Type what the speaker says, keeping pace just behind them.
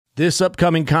This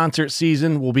upcoming concert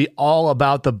season will be all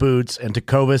about the boots, and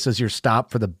Tecovas is your stop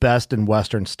for the best in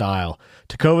Western style.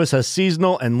 Tecovas has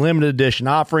seasonal and limited edition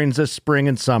offerings this spring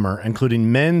and summer,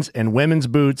 including men's and women's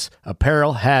boots,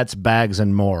 apparel, hats, bags,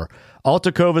 and more. All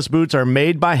Tecovas boots are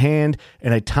made by hand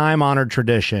in a time-honored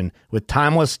tradition with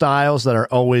timeless styles that are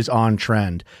always on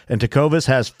trend. And Tecovas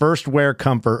has first wear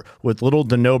comfort with little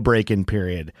to no break-in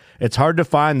period. It's hard to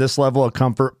find this level of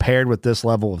comfort paired with this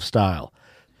level of style.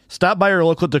 Stop by your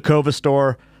local Tecovas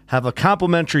store, have a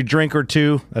complimentary drink or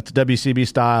two, that's WCB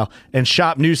style, and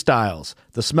shop new styles.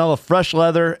 The smell of fresh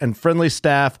leather and friendly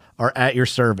staff are at your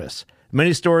service.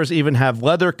 Many stores even have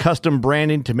leather custom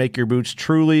branding to make your boots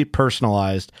truly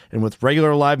personalized. And with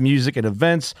regular live music and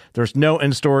events, there's no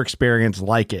in-store experience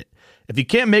like it. If you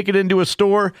can't make it into a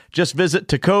store, just visit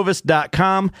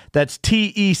tecovas.com. That's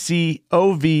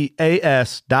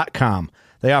TECOVAS.com.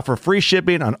 They offer free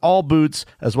shipping on all boots,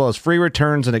 as well as free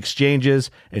returns and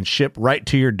exchanges, and ship right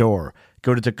to your door.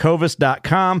 Go to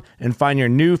tecovas.com and find your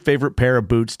new favorite pair of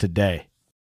boots today.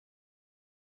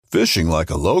 Fishing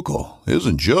like a local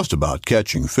isn't just about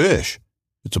catching fish.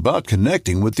 It's about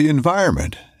connecting with the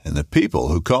environment and the people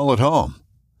who call it home.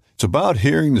 It's about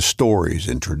hearing the stories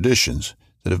and traditions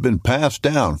that have been passed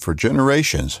down for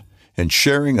generations and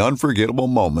sharing unforgettable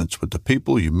moments with the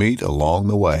people you meet along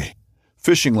the way.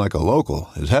 Fishing like a local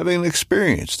is having an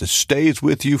experience that stays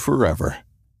with you forever.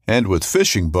 And with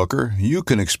Fishing Booker, you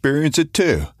can experience it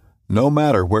too, no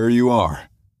matter where you are.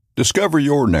 Discover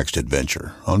your next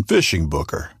adventure on Fishing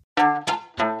Booker.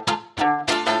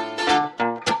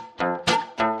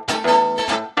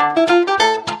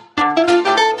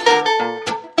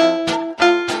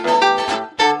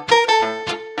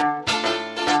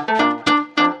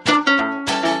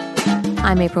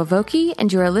 I'm April Vokey,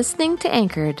 and you are listening to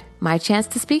Anchored, my chance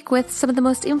to speak with some of the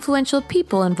most influential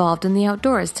people involved in the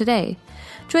outdoors today.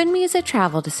 Join me as I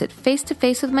travel to sit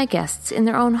face-to-face with my guests in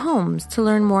their own homes to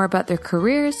learn more about their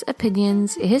careers,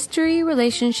 opinions, history,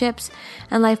 relationships,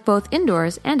 and life both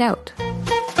indoors and out.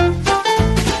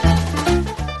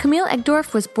 Camille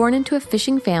Egdorf was born into a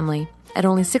fishing family. At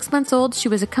only 6 months old, she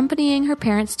was accompanying her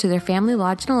parents to their family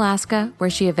lodge in Alaska, where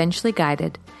she eventually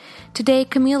guided. Today,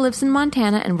 Camille lives in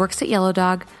Montana and works at Yellow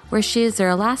Dog, where she is their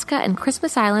Alaska and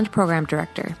Christmas Island program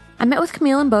director. I met with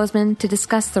Camille in Bozeman to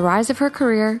discuss the rise of her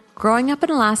career, growing up in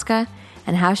Alaska,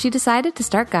 and how she decided to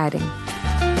start guiding.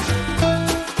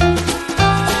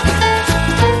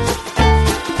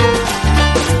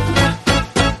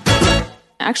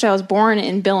 Actually, I was born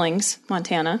in Billings,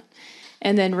 Montana,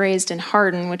 and then raised in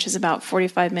Hardin, which is about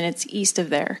 45 minutes east of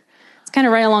there. It's kind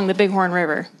of right along the Bighorn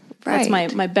River. Right.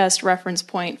 That's my best reference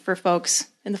point for folks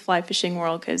in the fly fishing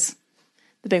world, because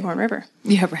the Bighorn River.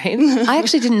 Yeah, right. I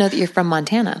actually didn't know that you're from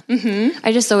Montana. Mm-hmm.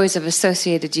 I just always have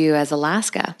associated you as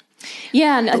Alaska.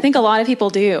 Yeah, and I think a lot of people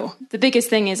do. The biggest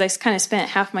thing is I kind of spent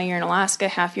half my year in Alaska,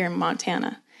 half year in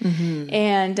Montana. Mm-hmm.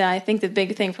 And I think the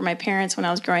big thing for my parents when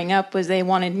I was growing up was they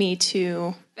wanted me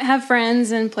to have friends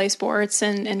and play sports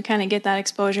and kind of get that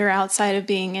exposure outside of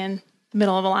being in the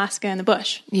middle of Alaska in the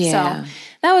bush. Yeah. So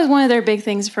that was one of their big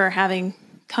things for having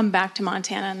come back to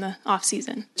Montana in the off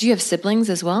season. Do you have siblings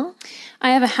as well?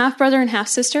 I have a half brother and half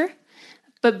sister,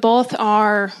 but both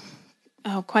are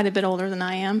quite a bit older than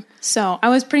I am. So I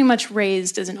was pretty much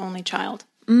raised as an only child.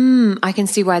 I can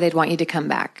see why they'd want you to come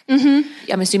back. Mm-hmm.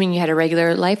 I'm assuming you had a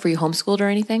regular life. Were you homeschooled or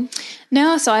anything?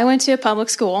 No, so I went to a public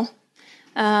school,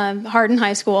 Hardin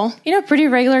High School. Pretty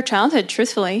regular childhood,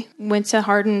 truthfully. Went to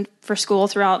Hardin for school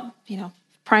throughout,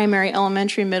 primary,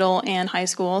 elementary, middle, and high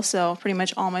school. So pretty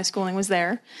much all my schooling was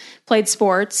there. Played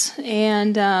sports.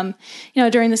 And,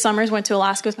 during the summers, went to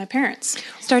Alaska with my parents.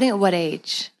 Starting at what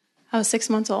age? I was 6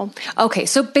 months old. Okay,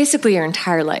 so basically your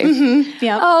entire life. Mm-hmm.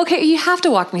 Yeah. Oh, okay. You have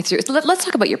to walk me through. Let's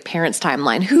talk about your parents'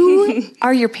 timeline. Who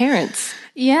are your parents?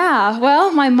 Yeah,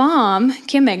 well, my mom,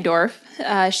 Kim Egdorf,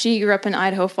 she grew up in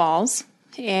Idaho Falls,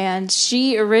 and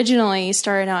she originally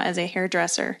started out as a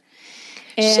hairdresser.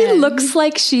 And she looks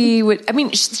like she would,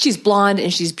 she's blonde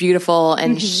and she's beautiful,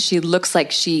 and she looks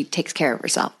like she takes care of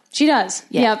herself. She does.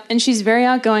 Yeah. Yep. And she's very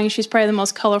outgoing. She's probably the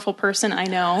most colorful person I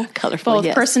know. Colorful, both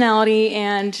yes. Personality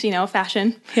and,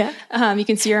 fashion. Yeah. You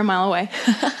can see her a mile away.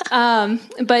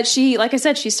 But she, like I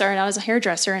said, she started out as a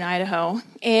hairdresser in Idaho.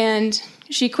 And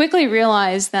she quickly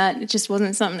realized that it just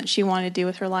wasn't something that she wanted to do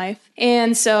with her life.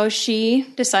 And so she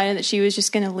decided that she was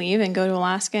just going to leave and go to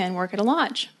Alaska and work at a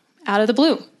lodge out of the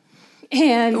blue.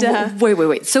 And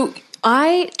wait. So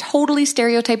I totally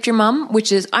stereotyped your mom,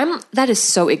 which is, that is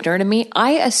so ignorant of me.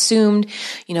 I assumed,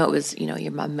 it was,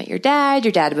 your mom met your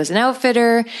dad was an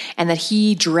outfitter, and that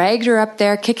he dragged her up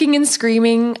there kicking and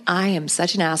screaming. I am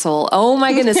such an asshole. Oh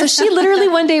my goodness. So she literally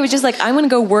one day was just like, I'm going to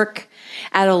go work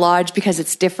at a lodge because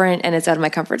it's different and it's out of my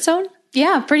comfort zone?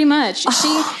 Yeah, pretty much.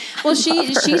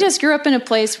 She just grew up in a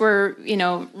place where,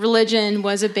 religion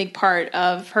was a big part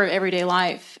of her everyday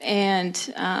life. And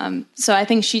so I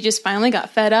think she just finally got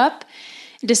fed up,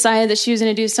 decided that she was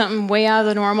going to do something way out of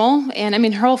the normal. And I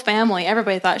mean, her whole family,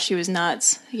 everybody thought she was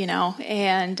nuts,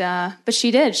 and, but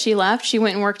she did. She left. She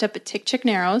went and worked up at Tick Chick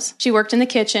Narrows. She worked in the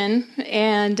kitchen,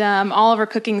 and all of her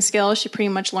cooking skills she pretty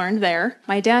much learned there.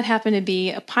 My dad happened to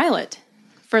be a pilot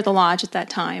for the lodge at that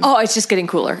time. Oh, it's just getting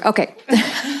cooler. Okay.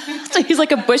 So he's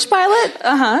like a bush pilot?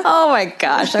 Uh-huh. Oh my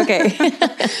gosh. Okay.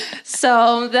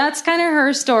 So that's kind of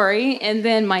her story. And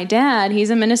then my dad, he's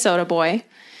a Minnesota boy.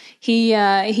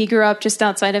 He grew up just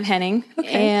outside of Henning. Okay.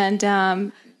 And,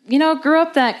 grew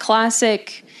up that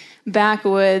classic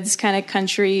backwoods kind of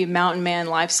country mountain man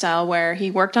lifestyle where he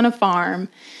worked on a farm,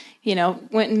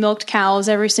 went and milked cows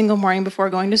every single morning before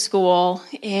going to school.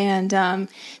 And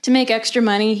to make extra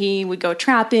money, he would go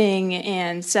trapping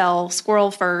and sell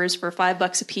squirrel furs for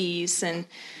 $5 a piece. And,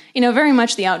 very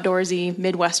much the outdoorsy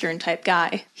Midwestern type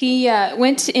guy. He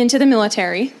went into the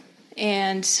military,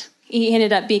 and he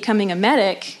ended up becoming a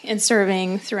medic and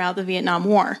serving throughout the Vietnam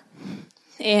War.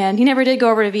 And he never did go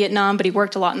over to Vietnam, but he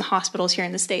worked a lot in the hospitals here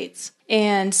in the States.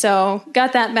 And so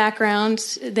got that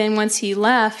background. Then once he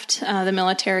left the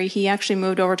military, he actually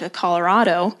moved over to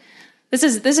Colorado. This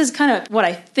is kind of what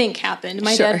I think happened.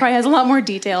 My dad probably has a lot more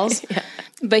details. Yeah.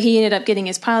 But he ended up getting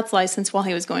his pilot's license while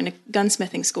he was going to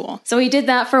gunsmithing school. So he did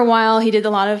that for a while. He did a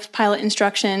lot of pilot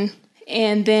instruction.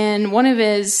 And then one of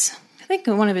his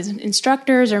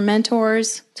instructors or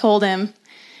mentors told him,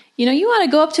 you ought to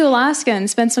go up to Alaska and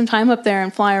spend some time up there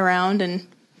and fly around and,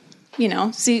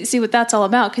 see what that's all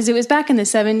about. Because it was back in the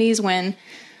 70s when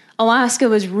Alaska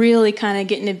was really kind of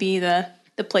getting to be the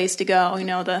place to go.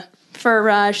 The fur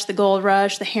rush, the gold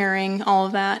rush, the herring, all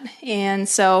of that. And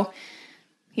so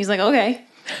he's like, okay.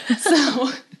 So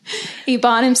he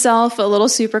bought himself a little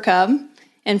Super Cub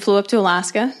and flew up to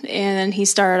Alaska. And then he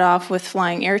started off with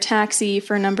flying air taxi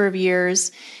for a number of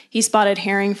years. He spotted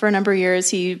herring for a number of years.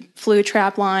 He flew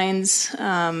trap lines.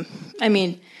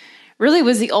 Really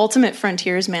was the ultimate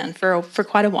frontiersman for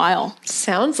quite a while.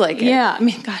 Sounds like it. Yeah.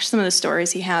 Gosh, some of the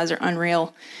stories he has are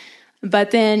unreal.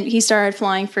 But then he started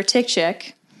flying for Tick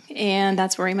Chick, and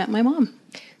that's where he met my mom.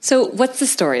 So what's the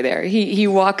story there? He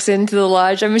walks into the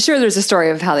lodge. I'm sure there's a story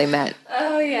of how they met.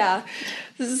 Oh, yeah.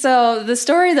 So the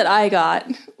story that I got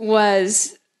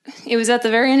was, it was at the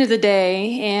very end of the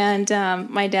day, and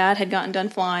my dad had gotten done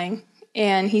flying,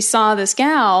 and he saw this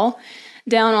gal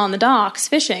down on the docks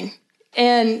fishing.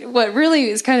 And what really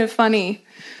is kind of funny,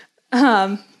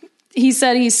 he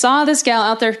said he saw this gal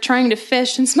out there trying to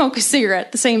fish and smoke a cigarette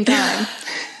at the same time.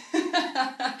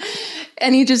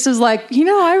 And he just was like,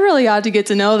 I really ought to get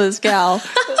to know this gal.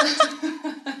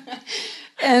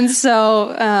 And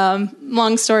so,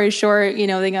 long story short,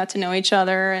 they got to know each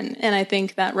other, and I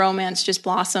think that romance just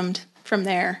blossomed from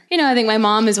there. I think my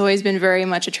mom has always been very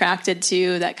much attracted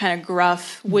to that kind of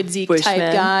gruff, woodsy Bushman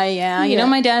type guy. Yeah.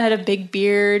 My dad had a big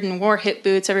beard and wore hip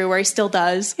boots everywhere. He still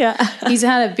does. Yeah. He's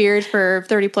had a beard for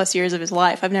 30 plus years of his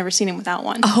life. I've never seen him without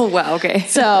one. Oh, wow. Okay.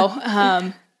 So,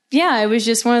 it was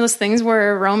just one of those things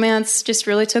where romance just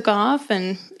really took off,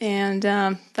 and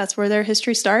that's where their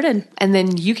history started. And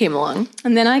then you came along.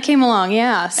 And then I came along,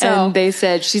 yeah. So and they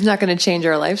said, she's not going to change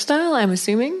our lifestyle, I'm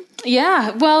assuming? Yeah.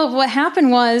 Well, what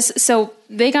happened was, so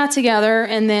they got together,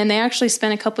 and then they actually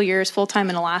spent a couple years full-time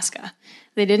in Alaska.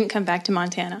 They didn't come back to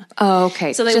Montana. Oh,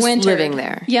 okay. So they just wintered. Living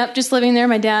there. Yep, just living there.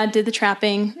 My dad did the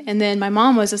trapping, and then my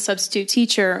mom was a substitute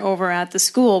teacher over at the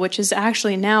school, which is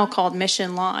actually now called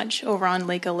Mission Lodge over on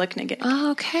Lake Aliknagik.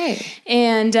 Oh, okay.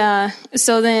 And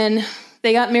so then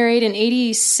they got married in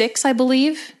 86, I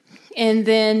believe, and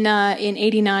then in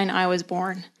 89 I was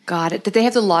born. Got it. Did they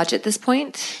have the lodge at this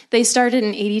point? They started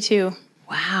in 82.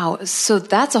 Wow. So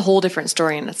that's a whole different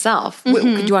story in itself.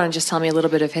 Mm-hmm. Could you want to just tell me a little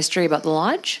bit of history about the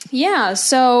lodge? Yeah.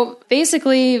 So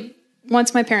basically,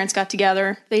 once my parents got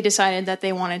together, they decided that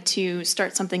they wanted to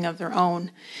start something of their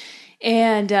own.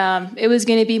 And it was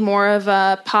going to be more of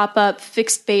a pop-up,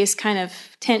 fixed-base kind of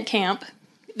tent camp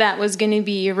that was going to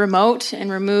be remote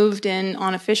and removed and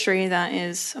on a fishery that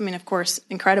is, of course,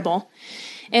 incredible.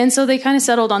 And so they kind of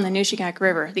settled on the Nushagak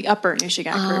River, the upper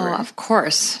Nushagak River. Oh, of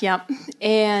course. Yep.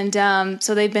 And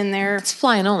so they've been there. It's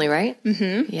flying only, right?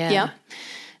 Mm-hmm. Yeah. Yep.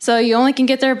 So you only can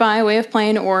get there by way of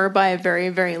plane or by a very,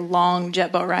 very long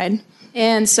jet boat ride.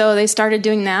 And so they started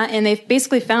doing that, and they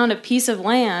basically found a piece of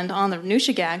land on the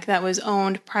Nushagak that was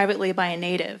owned privately by a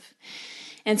native.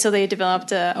 And so they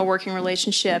developed a working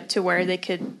relationship to where they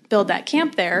could build that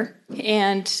camp there.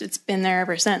 And it's been there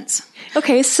ever since.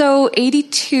 Okay, so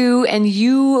 82, and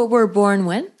you were born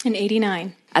when? In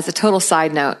 89. As a total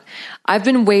side note, I've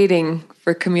been waiting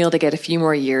for Camille to get a few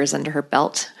more years under her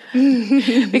belt.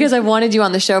 Because I wanted you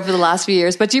on the show for the last few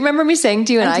years. But do you remember me saying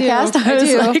to you in iCast? I was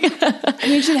do. like,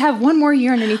 You should have one more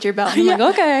year underneath your belt. I'm like,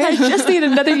 okay. I just need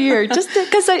another year. Just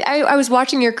because I was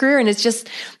watching your career and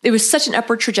it was such an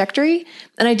upward trajectory.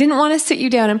 And I didn't want to sit you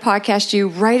down and podcast you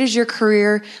right as your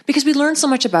career, because we learn so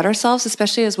much about ourselves,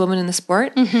 especially as women in the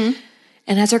sport. Mm-hmm.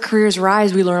 And as our careers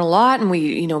rise, we learn a lot, and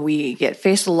we get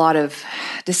faced with a lot of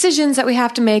decisions that we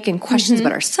have to make and questions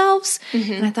about ourselves.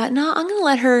 Mm-hmm. And I thought, no, I'm going to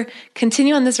let her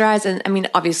continue on this rise. And I mean,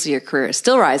 obviously your career is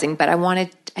still rising, but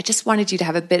I just wanted you to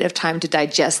have a bit of time to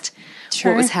digest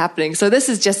what was happening. So this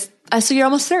is just, so you're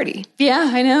almost 30. Yeah,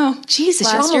 I know. Jesus,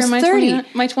 Last you're almost 30.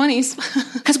 My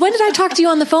 20s. Because when did I talk to you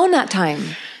on the phone that time?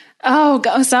 Oh,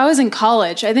 so I was in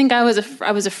college. I think I was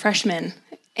a freshman.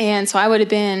 And so I would have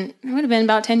been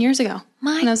about 10 years ago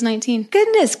when I was 19.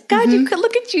 Goodness, God, you could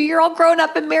look at you. You're all grown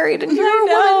up and married, and you're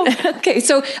a woman. Okay,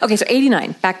 so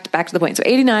 89. Back to the point. So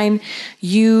 89,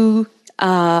 you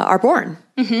are born,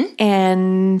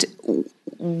 and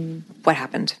what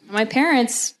happened? My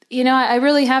parents, I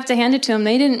really have to hand it to them.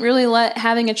 They didn't really let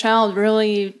having a child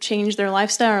really change their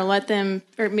lifestyle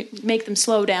or make them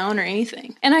slow down or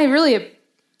anything. And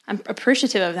I'm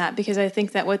appreciative of that, because I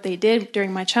think that what they did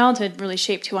during my childhood really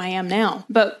shaped who I am now.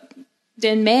 But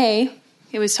in May,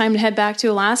 it was time to head back to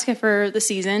Alaska for the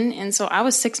season. And so I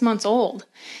was 6 months old.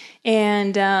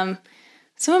 And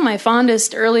some of my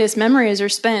fondest, earliest memories are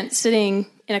spent sitting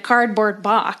in a cardboard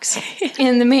box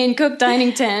in the main cook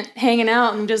dining tent, hanging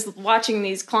out and just watching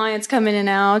these clients come in and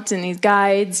out and these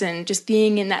guides, and just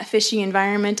being in that fishing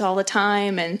environment all the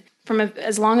time. And from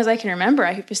as long as I can remember,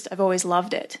 I've always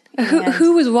loved it.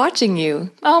 Who was watching you?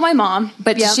 Oh, my mom.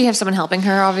 But did she have someone helping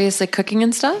her, obviously, cooking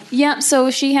and stuff? Yeah, so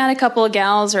she had a couple of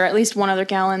gals, or at least one other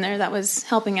gal in there that was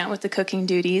helping out with the cooking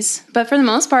duties. But for the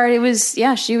most part,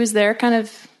 she was there kind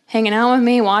of hanging out with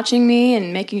me, watching me,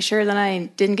 and making sure that I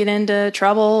didn't get into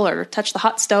trouble or touch the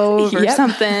hot stove or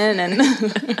something.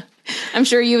 And I'm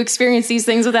sure you experience these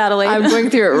things with Adelaide. I'm going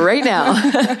through it right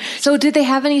now. So did they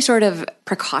have any sort of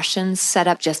precautions set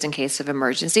up just in case of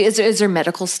emergency? Is there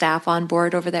medical staff on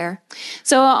board over there?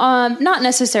 So not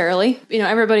necessarily.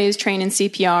 Everybody is trained in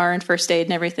CPR and first aid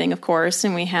and everything, of course,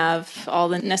 and we have all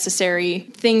the necessary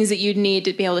things that you'd need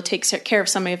to be able to take care of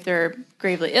somebody if they're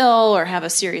gravely ill or have a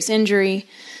serious injury.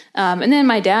 And then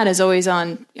my dad is always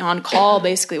on call,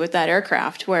 basically, with that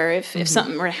aircraft, where if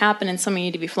something were to happen and somebody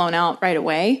needed to be flown out right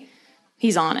away,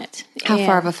 he's on it. How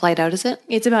far of a flight out is it?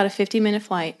 It's about a 50-minute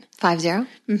flight. 50?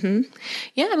 Mm-hmm.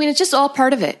 Yeah, I mean, it's just all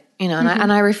part of it, and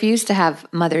I refuse to have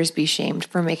mothers be shamed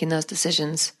for making those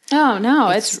decisions. Oh, no.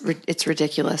 It's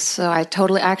ridiculous. So I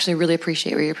actually really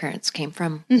appreciate where your parents came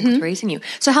from with raising you.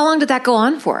 So how long did that go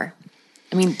on for?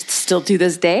 I mean, still to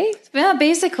this day? Yeah,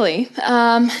 basically.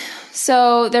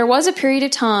 So there was a period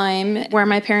of time where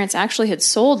my parents actually had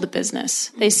sold the business.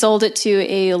 They sold it to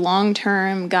a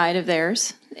long-term guide of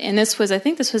theirs. And I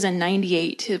think this was in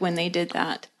 98 when they did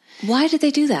that. Why did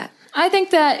they do that? I think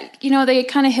that, they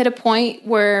kind of hit a point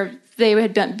where they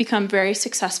had become very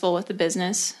successful with the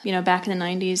business. Back in the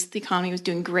 90s, the economy was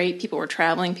doing great. People were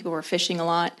traveling. People were fishing a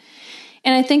lot.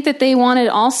 And I think that they wanted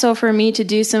also for me to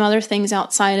do some other things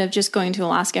outside of just going to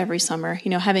Alaska every summer,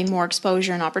 having more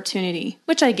exposure and opportunity,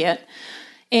 which I get.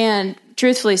 And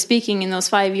truthfully speaking, in those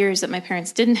 5 years that my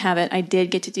parents didn't have it, I did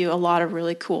get to do a lot of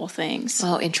really cool things.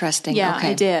 Oh, interesting. Yeah,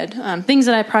 okay. I did. Things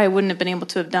that I probably wouldn't have been able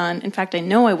to have done. In fact, I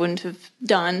know I wouldn't have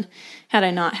done had I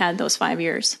not had those 5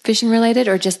 years. Fishing related,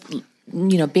 or just,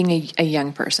 being a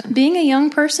young person? Being a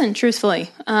young person, truthfully.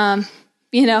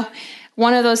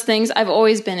 One of those things, I've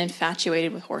always been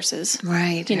infatuated with horses.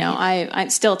 Right. I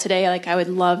still today, I would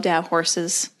love to have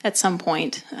horses at some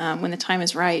point when the time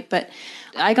is right. But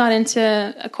I got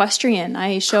into equestrian.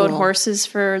 I showed horses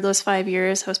for those 5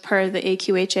 years. I was part of the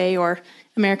AQHA, or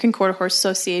American Quarter Horse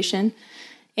Association,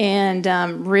 and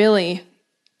really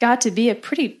got to be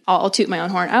I'll toot my own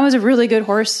horn. I was a really good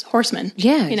horseman.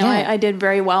 Yeah. I did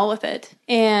very well with it.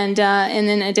 And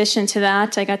in addition to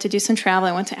that, I got to do some travel.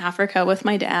 I went to Africa with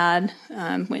my dad,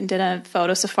 went and did a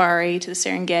photo safari to the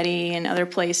Serengeti and other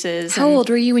places. How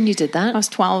old were you when you did that? I was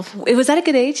 12. Was that a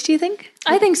good age, do you think?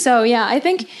 I think so, yeah. I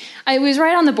think I was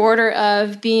right on the border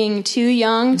of being too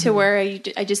young to where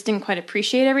I just didn't quite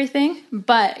appreciate everything.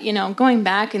 But, going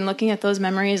back and looking at those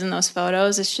memories and those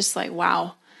photos, it's just like,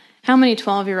 wow. How many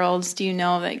 12-year-olds do you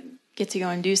know that get to go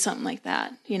and do something like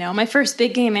that. You know, my first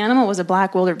big game animal was a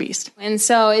black wildebeest. And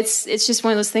so it's just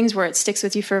one of those things where it sticks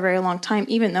with you for a very long time,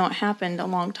 even though it happened a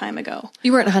long time ago.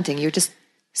 You weren't hunting, you were just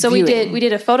So viewing. we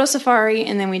did a photo safari,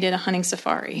 and then we did a hunting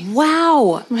safari.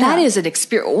 Wow, that is an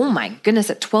experience. Oh my goodness,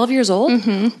 at 12 years old?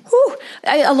 Whew.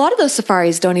 A lot of those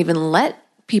safaris don't even let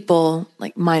people,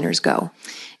 like minors, go.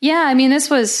 Yeah, I mean, this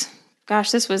was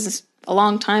a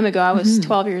long time ago. I was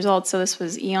 12 years old, so this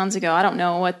was eons ago. I don't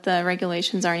know what the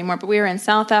regulations are anymore, but we were in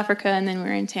South Africa, and then we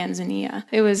were in Tanzania.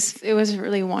 It was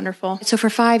really wonderful. So for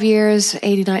 5 years,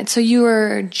 89, so you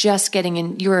were just getting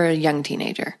in, you were a young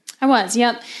teenager. I was,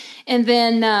 yep. And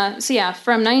then,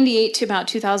 from 98 to about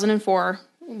 2004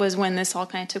 was when this all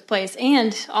kind of took place.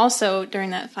 And also during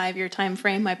that 5-year time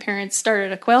frame, my parents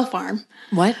started a quail farm.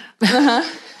 What?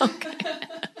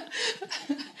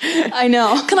 I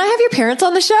know. Can I have your parents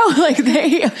on the show? Like,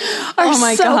 they are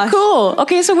so gosh. cool.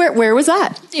 Okay, so where was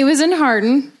that? It was in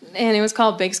Hardin, and it was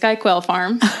called Big Sky Quail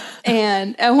Farm.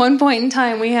 And at one point in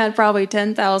time, we had probably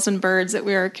 10,000 birds that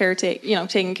we were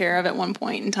taking care of at one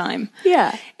point in time.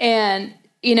 Yeah. And,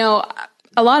 you know,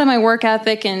 a lot of my work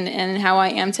ethic and how I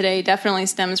am today definitely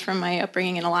stems from my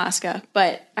upbringing in Alaska.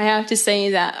 But I have to say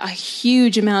that a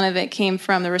huge amount of it came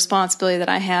from the responsibility that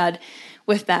I had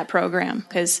with that program.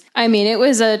 Because, I mean, it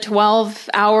was a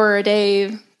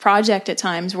 12-hour-a-day project at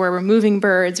times where we're moving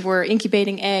birds, we're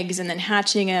incubating eggs and then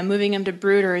hatching them, moving them to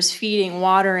brooders, feeding,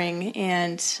 watering,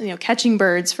 and, you know, catching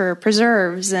birds for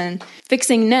preserves and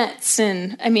fixing nets.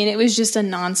 And I mean, it was just a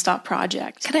nonstop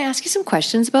project. Can I ask you some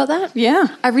questions about that?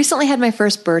 Yeah. I recently had my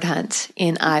first bird hunt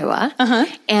in Iowa,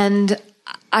 and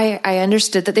I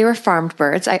understood that they were farmed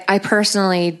birds. I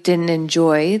personally didn't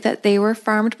enjoy that they were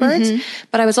farmed birds,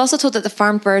 but I was also told that the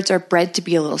farmed birds are bred to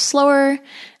be a little slower.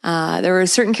 There were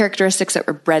certain characteristics that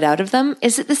were bred out of them.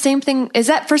 Is it the same thing?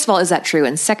 First of all, is that true?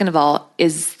 And second of all,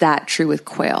 is that true with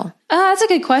quail? That's a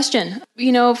good question.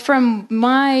 You know, from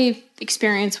my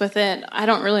experience with it, I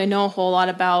don't really know a whole lot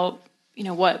about, you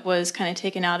know, what was kind of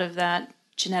taken out of that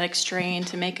genetic strain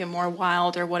to make it more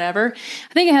wild or whatever.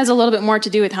 I think it has a little bit more to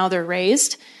do with how they're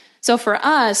raised. So for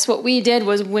us, what we did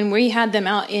was when we had them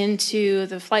out into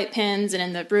the flight pens and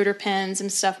in the brooder pens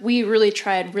and stuff, we really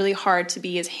tried really hard to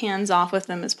be as hands-off with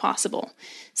them as possible.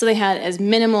 So they had as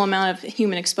minimal amount of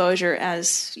human exposure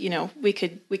as, you know, we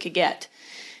could get.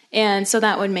 And so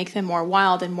that would make them more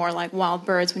wild and more like wild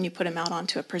birds when you put them out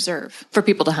onto a preserve. For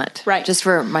people to hunt. Right. Just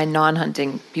for my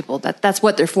non-hunting people, that's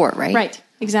what they're for, right? Right,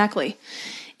 exactly.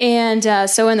 And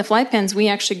so in the flight pens, we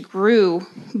actually grew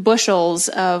bushels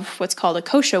of what's called a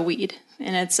kochia weed.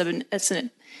 And it's a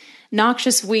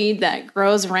noxious weed that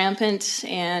grows rampant,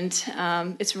 and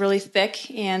it's really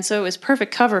thick. And so it was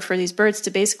perfect cover for these birds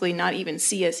to basically not even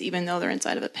see us, even though they're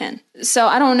inside of a pen. So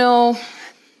I don't know.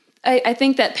 I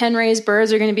think that pen-raised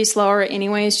birds are going to be slower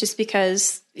anyways, just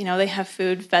because, you know, they have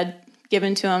food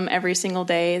given to them every single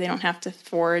day. They don't have to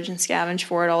forage and scavenge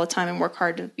for it all the time and work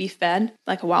hard to be fed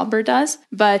like a wild bird does.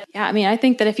 But yeah, I mean, I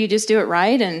think that if you just do it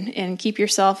right and keep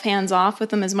yourself hands off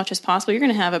with them as much as possible, you're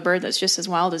going to have a bird that's just as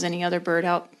wild as any other bird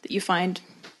out that you find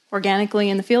organically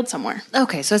in the field somewhere.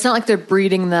 Okay, so it's not like they're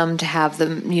breeding them to have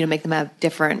them, you know, make them have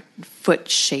different foot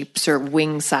shapes or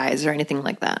wing size or anything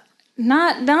like that.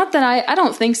 Not that I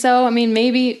don't think so. I mean,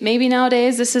 maybe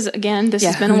nowadays, this has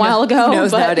been a while ago. Who knows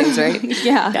but nowadays, right?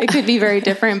 Yeah, it could be very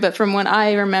different. But from what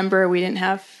I remember, we didn't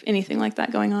have anything like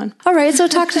that going on. All right, so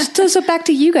so back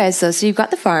to you guys though. So you've got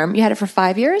the farm. You had it for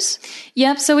 5 years?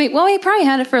 Yep. So we probably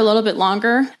had it for a little bit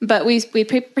longer, but we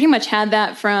pretty much had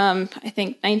that from, I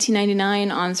think, 1999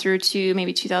 on through to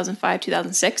maybe 2005,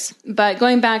 2006. But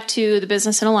going back to the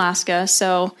business in Alaska,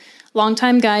 so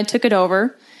longtime guide took it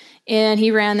over. And he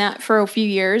ran that for a few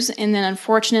years. And then,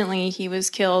 unfortunately, he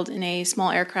was killed in a small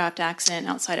aircraft accident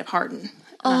outside of Hardin.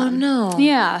 Oh, no.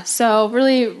 Yeah. So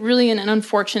really, really an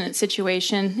unfortunate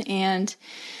situation. And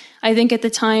I think at the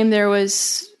time there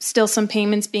was still some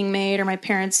payments being made, or my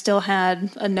parents still had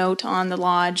a note on the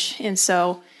lodge. And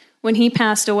so when he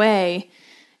passed away,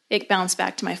 it bounced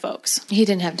back to my folks. He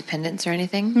didn't have dependents or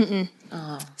anything? Mm-mm.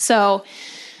 Oh. So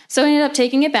I ended up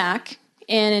taking it back.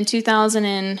 And in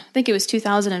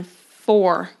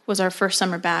 2004 was our first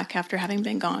summer back after having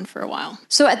been gone for a while.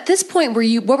 So at this point,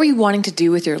 what were you wanting to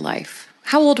do with your life?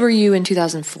 How old were you in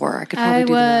 2004? I could probably do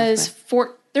the math. I was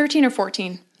 13 or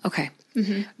 14. Okay.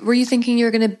 Mm-hmm. Were you thinking you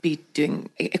were going to be doing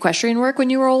equestrian work when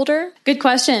you were older? Good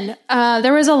question.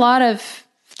 There was a lot of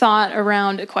thought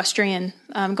around equestrian,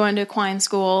 going to equine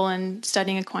school and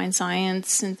studying equine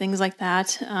science and things like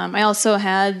that. I also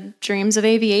had dreams of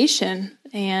aviation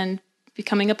and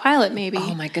becoming a pilot, maybe.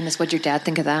 Oh my goodness, what'd your dad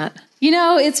think of that? You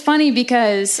know, it's funny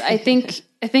because I think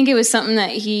it was something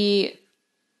that he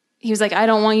he was like, I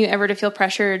don't want you ever to feel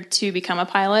pressured to become a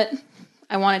pilot.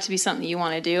 I want it to be something you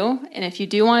want to do. And if you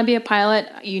do want to be a pilot,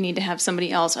 you need to have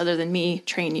somebody else other than me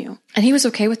train you. And he was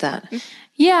okay with that.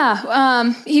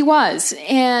 Yeah, he was.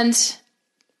 And,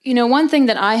 one thing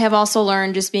that I have also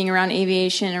learned just being around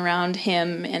aviation, around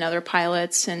him and other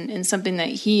pilots, and something that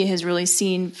he has really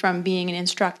seen from being an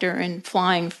instructor and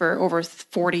flying for over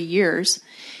 40 years,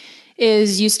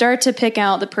 is you start to pick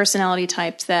out the personality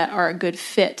types that are a good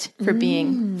fit for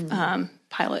being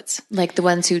pilots. Like the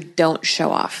ones who don't show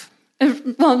off.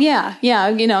 Well, yeah,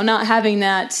 not having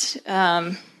that,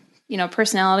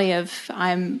 personality of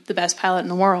I'm the best pilot in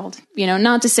the world.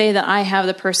 Not to say that I have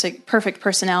the perfect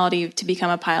personality to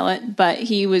become a pilot, but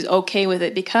he was okay with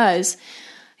it because,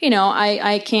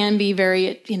 I can be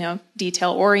very,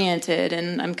 detail oriented,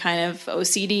 and I'm kind of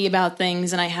OCD about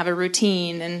things, and I have a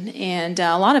routine, and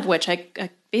a lot of which I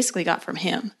basically got from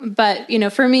him. But,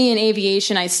 for me in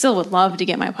aviation, I still would love to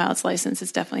get my pilot's license.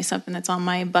 It's definitely something that's on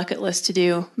my bucket list to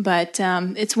do. But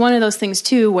it's one of those things,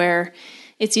 too, where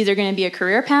it's either going to be a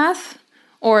career path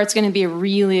or it's going to be a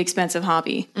really expensive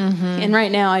hobby. Mm-hmm. And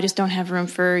right now, I just don't have room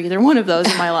for either one of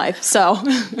those in my life. So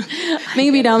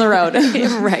maybe down the road.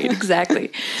 Right,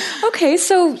 exactly. Okay,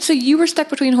 so you were stuck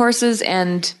between horses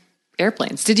and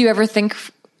airplanes. Did you ever think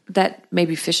that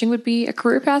maybe fishing would be a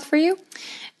career path for you?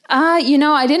 I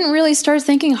didn't really start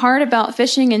thinking hard about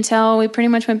fishing until we pretty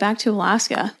much went back to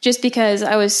Alaska, just because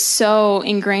I was so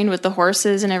ingrained with the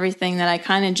horses and everything that I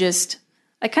kind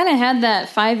of had that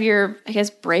 5-year,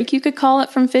 break, you could call it,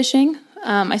 from fishing.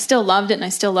 I still loved it and I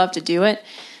still love to do it.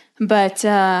 But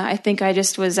I think I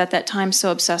just was at that time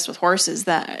so obsessed with horses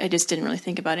that I just didn't really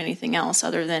think about anything else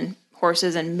other than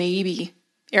horses and maybe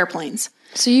airplanes.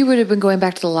 So you would have been going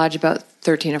back to the lodge about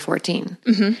 13 or 14.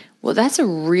 Mm-hmm. Well, that's a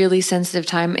really sensitive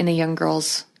time in a young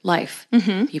girl's life.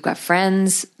 Mm-hmm. You've got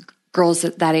friends, girls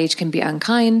at that age can be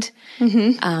unkind.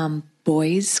 Mm-hmm.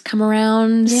 Boys come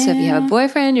around. Yeah. So if you have a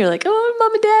boyfriend, you're like, oh,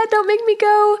 mom and dad, don't make me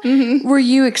go. Mm-hmm. Were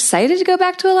you excited to go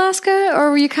back to Alaska, or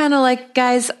were you kind of like,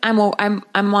 guys, I'm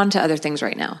on to other things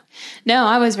right now? No,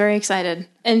 I was very excited.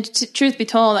 And truth be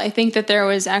told, I think that there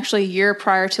was actually a year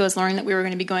prior to us learning that we were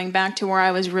going to be going back to where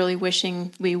I was really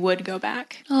wishing we would go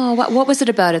back. Oh, what was it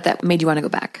about it that made you want to go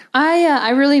back?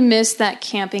 I really missed that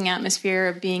camping atmosphere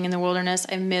of being in the wilderness.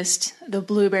 I missed the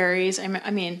blueberries. I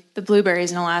mean, the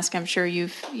blueberries in Alaska, I'm sure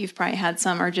you've probably had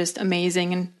some, are just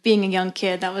amazing. And being a young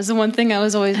kid, that was the one thing I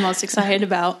was always most excited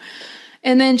about.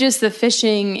 And then just the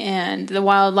fishing and the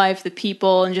wildlife, the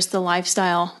people, and just the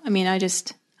lifestyle. I mean,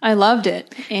 I loved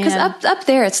it. Because up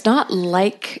there, it's not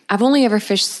like, I've only ever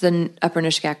fished the Upper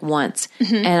Nishikak once.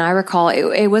 Mm-hmm. And I recall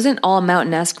it wasn't all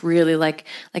mountain-esque, really. Like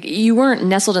you weren't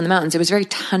nestled in the mountains. It was very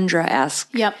tundra-esque.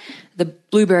 Yep.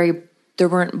 There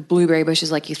weren't blueberry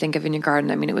bushes like you think of in your garden.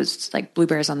 I mean, it was like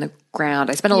blueberries on the ground.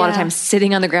 I spent a lot of time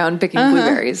sitting on the ground picking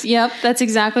blueberries. Yep, that's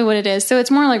exactly what it is. So it's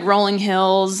more like rolling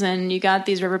hills, and you got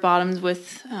these river bottoms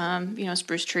with,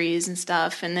 spruce trees and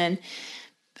stuff. And then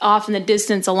off in the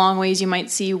distance, a long ways, you might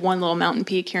see one little mountain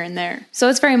peak here and there. So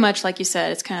it's very much, like you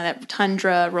said, it's kind of that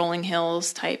tundra, rolling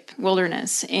hills type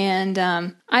wilderness. And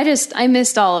I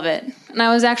missed all of it. And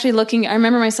I was actually I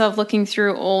remember myself looking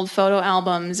through old photo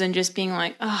albums and just being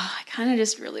like, oh, I kind of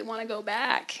just really want to go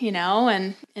back,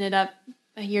 and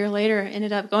a year later,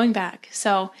 ended up going back.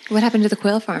 So what happened to the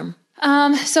quail farm?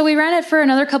 So we ran it for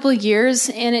another couple of years,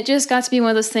 and it just got to be one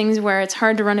of those things where it's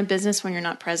hard to run a business when you're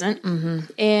not present. Mm-hmm.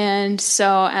 And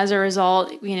so as a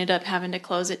result, we ended up having to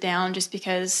close it down just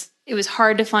because it was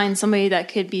hard to find somebody that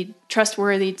could be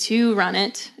trustworthy to run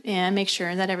it and make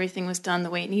sure that everything was done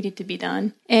the way it needed to be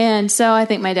done. And so I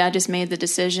think my dad just made the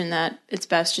decision that it's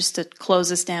best just to close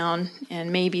this down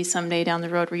and maybe someday down the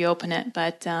road reopen it.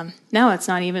 But now it's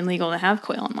not even legal to have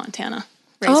quail in Montana,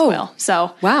 raise quail.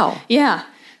 So wow. Yeah.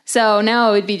 So now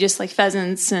it would be just like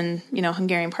pheasants and,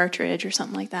 Hungarian partridge or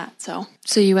something like that. So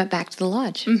you went back to the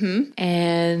lodge. Mm-hmm.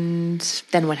 And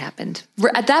then what happened?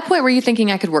 At that point, were you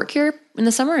thinking I could work here in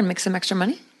the summer and make some extra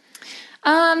money?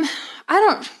 I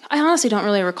honestly don't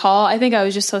really recall. I think I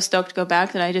was just so stoked to go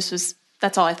back that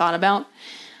that's all I thought about.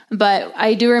 But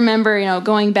I do remember,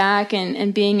 going back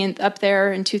and being up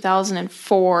there in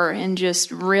 2004 and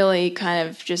just really kind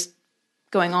of just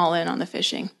going all in on the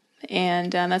fishing.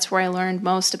 And that's where I learned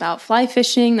most about fly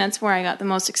fishing. That's where I got the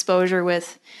most exposure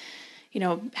with,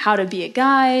 how to be a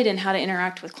guide and how to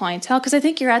interact with clientele. Because I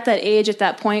think you're at that age, at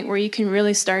that point, where you can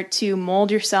really start to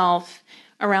mold yourself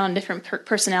around different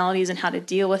personalities and how to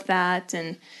deal with that.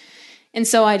 And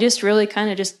so I just really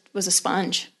kind of just was a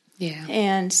sponge. Yeah.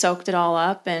 And soaked it all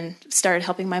up and started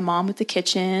helping my mom with the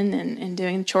kitchen and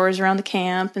doing the chores around the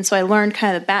camp. And so I learned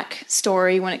kind of the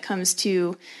backstory when it comes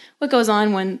to what goes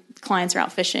on when clients are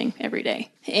out fishing every day.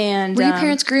 And were your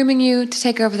parents grooming you to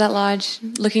take over that lodge,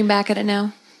 looking back at it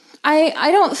now?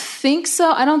 I don't think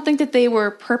so. I don't think that they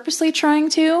were purposely trying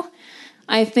to.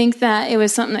 I think that it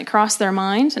was something that crossed their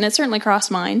mind, and it certainly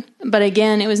crossed mine. But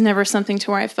again, it was never something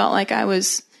to where I felt like I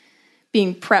was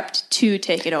being prepped to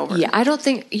take it over. Yeah, I don't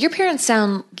think your parents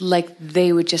sound like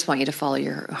they would just want you to follow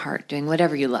your heart, doing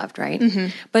whatever you loved, right? Mm-hmm.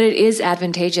 But it is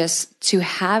advantageous to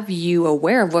have you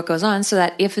aware of what goes on, so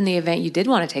that if in the event you did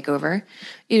want to take over,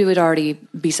 it would already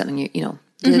be something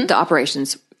the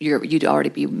operations you'd already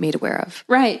be made aware of.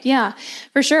 Right. Yeah,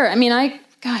 for sure. I mean, I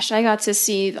got to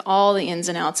see all the ins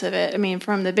and outs of it. I mean,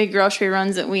 from the big grocery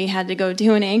runs that we had to go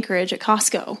do in Anchorage at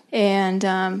Costco,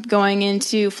 and going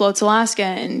into Floats Alaska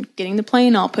and getting the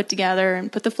plane all put together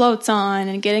and put the floats on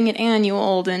and getting it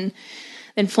annualed, and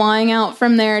then flying out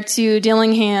from there to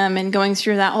Dillingham and going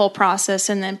through that whole process,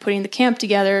 and then putting the camp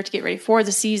together to get ready for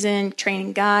the season,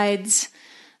 training guides,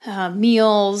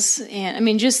 meals, and I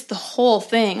mean, just the whole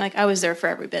thing. Like, I was there for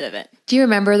every bit of it. Do you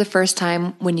remember the first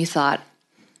time when you thought,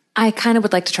 I kind of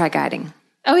would like to try guiding?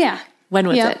 Oh, yeah. When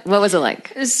was it? What was it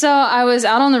like? So I was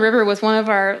out on the river with one of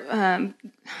our, I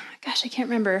can't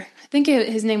remember. I think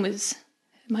his name was,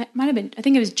 might have been, I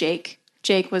think it was Jake.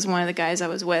 Jake was one of the guys I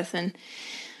was with. And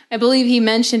I believe he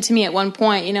mentioned to me at one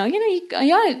point, you ought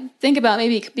to think about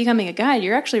maybe becoming a guide.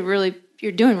 You're actually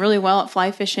you're doing really well at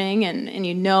fly fishing, and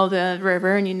you know the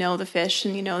river, and you know the fish,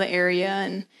 and you know the area.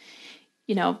 And,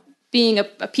 being a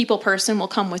people person will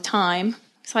come with time.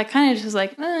 So I kind of just was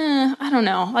like, I don't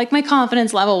know. Like, my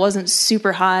confidence level wasn't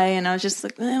super high, and I was just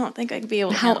like, I don't think I could be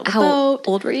able to handle the boat. How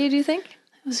old were you, do you think?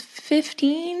 I was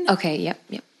 15. Okay, yep.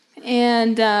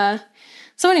 And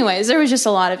so anyways, there was just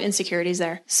a lot of insecurities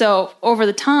there. So over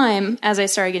the time, as I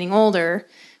started getting older,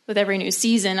 with every new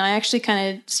season, I actually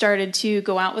kind of started to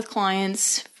go out with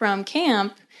clients from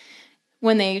camp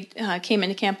when they came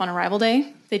into camp on arrival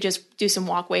day. They just do some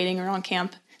walk waiting around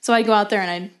camp. So I'd go out there and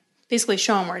I'd basically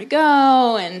show them where to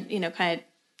go and, kind of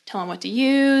tell them what to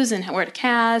use and where to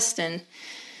cast. And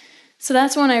so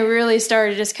that's when I really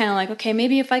started just kind of like, okay,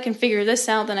 maybe if I can figure this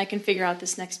out, then I can figure out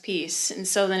this next piece. And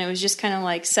so then it was just kind of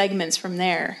like segments from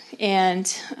there.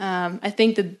 And I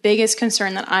think the biggest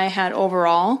concern that I had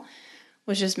overall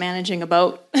was just managing a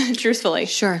boat, truthfully.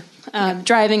 Sure.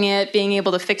 Driving it, being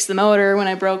able to fix the motor when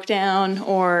I broke down,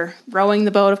 or rowing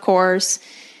the boat, of course,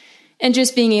 and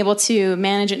just being able to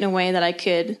manage it in a way that I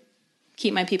could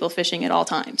keep my people fishing at all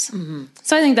times. Mm-hmm.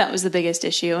 So I think that was the biggest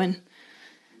issue. And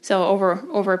so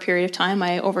over a period of time,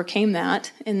 I overcame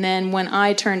that. And then when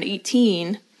I turned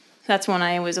 18, that's when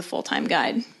I was a full-time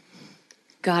guide.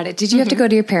 Got it. Did you have to go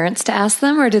to your parents to ask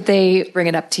them, or did they bring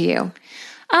it up to you?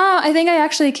 I think I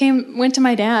actually went to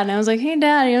my dad, and I was like, hey,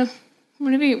 Dad,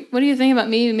 what do you think about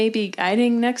me maybe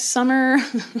guiding next summer?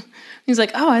 He's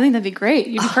like, oh, I think that'd be great.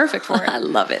 You'd be perfect for it. I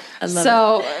love it.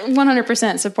 So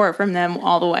 100% support from them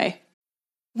all the way.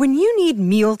 When you need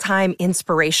mealtime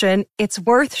inspiration, it's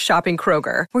worth shopping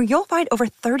Kroger, where you'll find over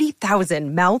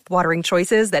 30,000 mouth-watering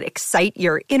choices that excite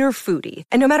your inner foodie.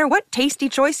 And no matter what tasty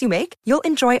choice you make, you'll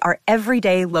enjoy our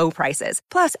everyday low prices,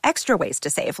 plus extra ways to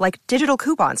save, like digital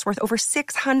coupons worth over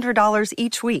 $600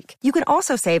 each week. You can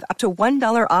also save up to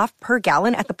 $1 off per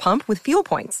gallon at the pump with fuel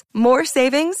points. More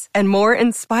savings and more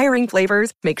inspiring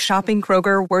flavors make shopping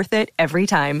Kroger worth it every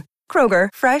time. Kroger,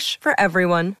 fresh for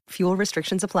everyone. Fuel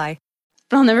restrictions apply.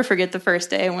 But I'll never forget the first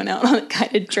day I went out on a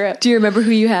guided trip. Do you remember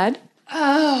who you had?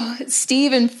 Oh,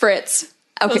 Steve and Fritz.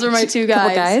 Okay. Those were my two guys.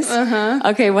 Couple guys? Uh-huh.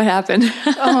 Okay, what happened?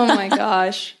 Oh, my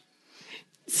gosh.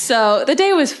 So the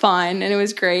day was fine, and it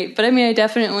was great. But, I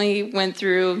definitely went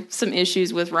through some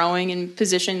issues with rowing and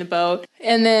positioning the boat.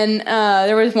 And then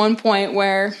there was one point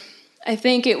where I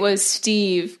think it was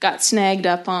Steve got snagged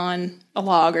up on a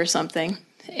log or something.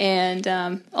 And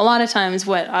a lot of times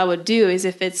what I would do is,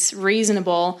 if it's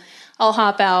reasonable, I'll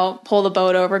hop out, pull the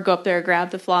boat over, go up there,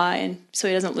 grab the fly, and so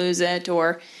he doesn't lose it.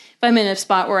 Or if I'm in a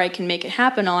spot where I can make it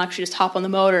happen, I'll actually just hop on the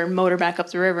motor and motor back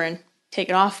up the river and take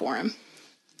it off for him.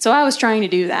 So I was trying to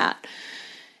do that.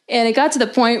 And it got to the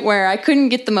point where I couldn't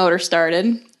get the motor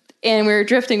started, and we were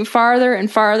drifting farther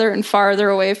and farther and farther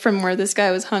away from where this guy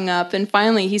was hung up, and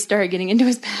finally he started getting into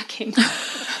his backing.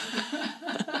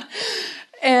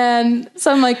 And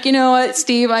so I'm like, you know what,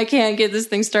 Steve, I can't get this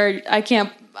thing started.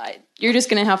 You're just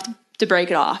going to have to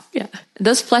break it off. Yeah.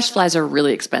 Those flesh flies are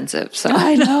really expensive. So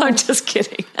I know. I'm just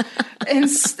kidding. and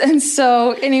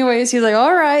so anyways, he's like,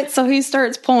 all right. So he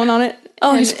starts pulling on it.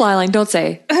 Oh, he's fly line. Don't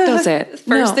say it.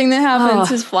 First thing that happens,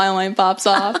 his fly line pops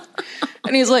off.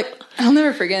 And he's like, I'll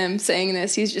never forget him saying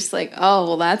this. He's just like, oh,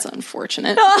 well, that's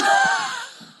unfortunate.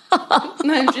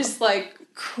 And I'm just like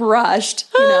crushed,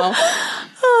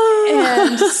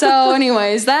 And so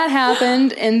anyways, that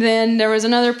happened. And then there was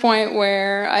another point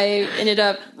where I ended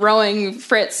up rowing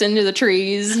Fritz into the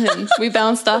trees, and we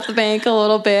bounced off the bank a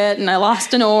little bit, and I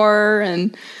lost an oar.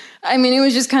 And I mean, it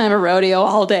was just kind of a rodeo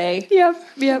all day.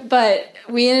 Yep. But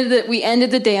we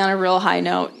ended the day on a real high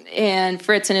note, and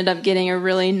Fritz ended up getting a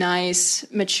really nice,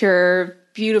 mature,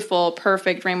 beautiful,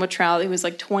 perfect rainbow trout. It was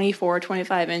like 24,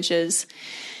 25 inches.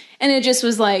 And it just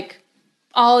was like,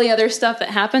 all the other stuff that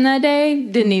happened that day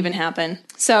didn't even happen.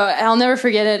 So I'll never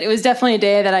forget it. It was definitely a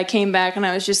day that I came back and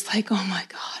I was just like, oh my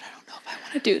God, I don't know if I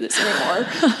want to do this anymore.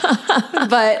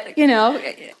 But, you know,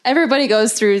 everybody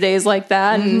goes through days like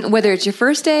that. And whether it's your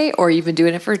first day or you've been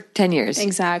doing it for 10 years.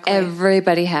 Exactly.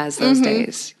 Everybody has those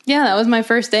days. Yeah, that was my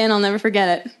first day and I'll never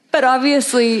forget it. But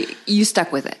obviously you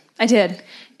stuck with it. I did.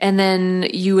 And then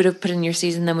you would have put in your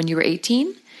season then when you were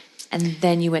 18, and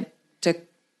then you went to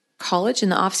college in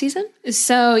the off season?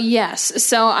 So yes.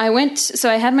 So I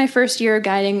had my first year of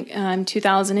guiding in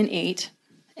 2008.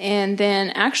 And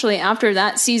then actually after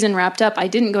that season wrapped up, I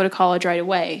didn't go to college right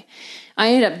away. I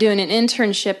ended up doing an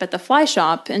internship at the fly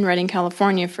shop in Redding,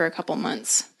 California for a couple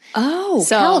months. Oh,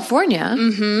 So- California.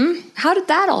 Mm-hmm. How did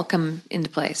that all come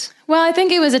into place? Well, I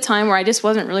think it was a time where I just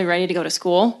wasn't really ready to go to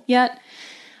school yet.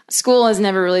 School has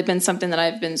never really been something that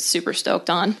I've been super stoked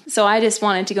on. So I just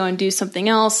wanted to go and do something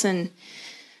else and,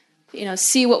 you know,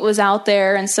 see what was out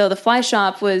there. And so the fly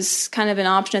shop was kind of an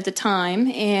option at the time.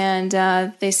 And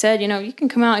they said, you know, you can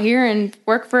come out here and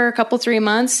work for a couple, 3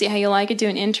 months, see how you like it, do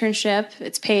an internship.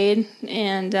 It's paid,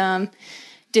 and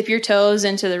dip your toes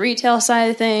into the retail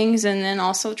side of things, and then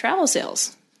also travel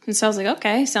sales. And so I was like,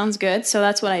 okay, sounds good. So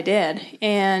that's what I did.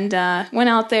 And went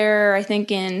out there, I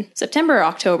think in September or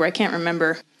October, I can't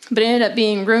remember. But it ended up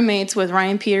being roommates with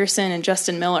Ryan Peterson and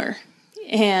Justin Miller.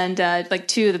 And like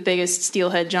two of the biggest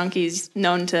steelhead junkies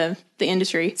known to the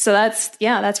industry. So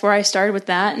that's where I started with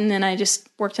that. And then I just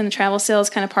worked in the travel sales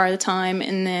kind of part of the time,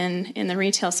 and then in the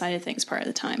retail side of things part of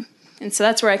the time. And so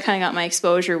that's where I kind of got my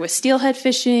exposure with steelhead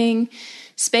fishing,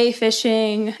 spay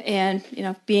fishing, and, you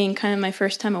know, being kind of my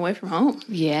first time away from home.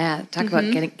 Yeah, talk about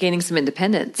gaining some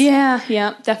independence.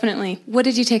 Yeah, definitely. What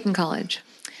did you take in college?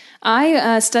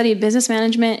 I studied business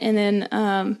management and then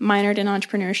minored in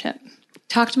entrepreneurship.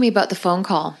 Talk to me about the phone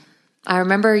call. I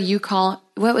remember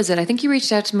what was it? I think you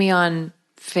reached out to me on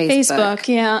Facebook.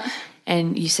 Yeah.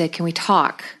 And you said, can we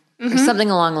talk? Or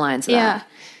something along the lines of Yeah. that.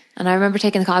 And I remember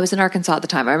taking the call. I was in Arkansas at the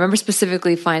time. I remember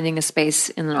specifically finding a space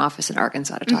in an office in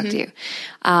Arkansas to talk to you.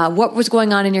 What was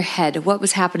going on in your head? What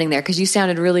was happening there? Because you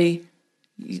sounded really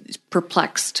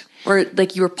perplexed, or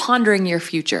like you were pondering your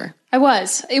future. I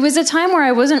was. It was a time where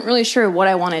I wasn't really sure what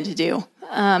I wanted to do.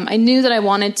 I knew that I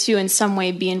wanted to in some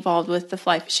way be involved with the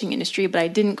fly fishing industry, but I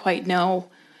didn't quite know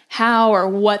how or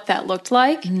what that looked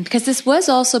like. Because this was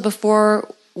also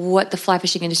before what the fly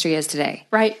fishing industry is today.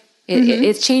 Right.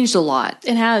 It's changed a lot.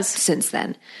 It has. Since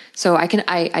then. So I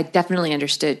definitely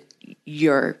understood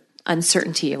your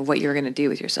uncertainty of what you were going to do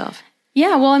with yourself.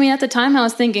 Yeah, well, I mean, at the time I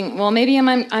was thinking, well, maybe I'm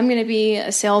going to be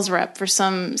a sales rep for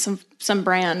some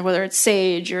brand, whether it's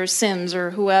Sage or Sims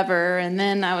or whoever. And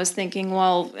then I was thinking,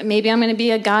 well, maybe I'm going to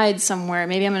be a guide somewhere.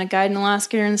 Maybe I'm going to guide in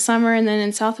Alaska during the summer and then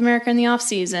in South America in the off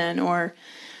season. Or,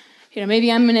 you know, maybe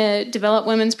I'm going to develop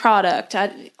women's product.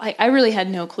 I really had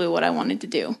no clue what I wanted to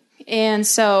do. And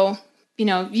so, you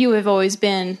know, you have always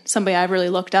been somebody I've really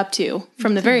looked up to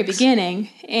from the very beginning.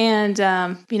 And,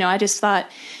 you know, I just thought,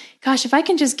 gosh, if I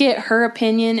can just get her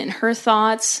opinion and her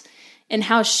thoughts and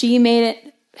how she made it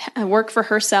work for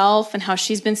herself and how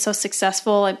she's been so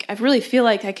successful, I really feel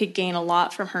like I could gain a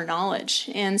lot from her knowledge.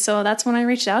 And so that's when I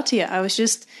reached out to you.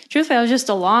 Truthfully, I was just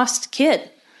a lost kid.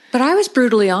 But I was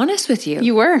brutally honest with you.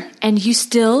 You were. And you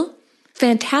still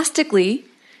fantastically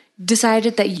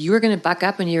decided that you were going to buck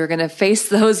up and you were going to face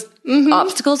those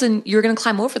obstacles and you were going to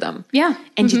climb over them. Yeah.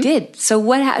 And you did. So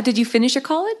did you finish your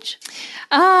college?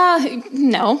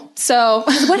 No. So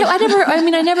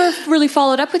I never really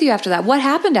followed up with you after that. What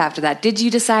happened after that? Did you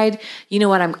decide, you know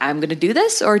what, I'm going to do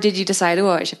this? Or did you decide,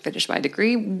 I should finish my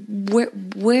degree?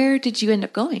 Where did you end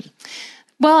up going?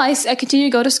 Well, I continued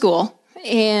to go to school.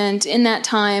 And in that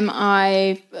time,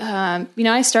 I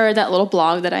started that little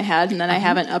blog that I had and that I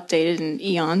haven't updated in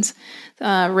eons,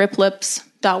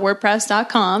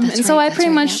 riplips.wordpress.com. And so I pretty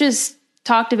much just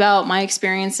talked about my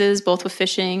experiences, both with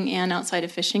fishing and outside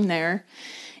of fishing there.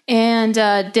 And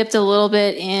dipped a little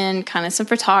bit in kind of some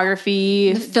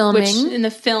photography. The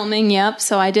filming. Yep.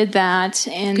 So I did that.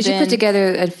 And because you put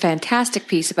together a fantastic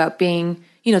piece about being,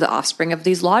 you know, the offspring of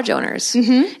these lodge owners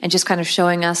and just kind of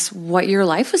showing us what your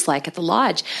life was like at the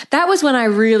lodge. That was when I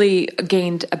really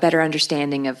gained a better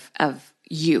understanding of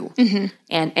you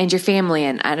and your family.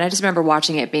 And I just remember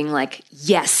watching it being like,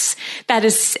 yes, that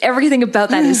is everything about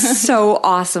that is so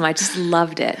awesome. I just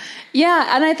loved it.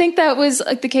 Yeah. And I think that was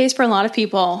like the case for a lot of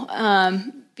people.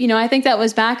 I think that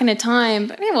was back in a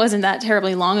time, it wasn't that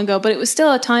terribly long ago, but it was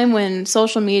still a time when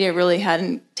social media really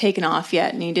hadn't taken off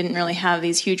yet. And you didn't really have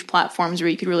these huge platforms where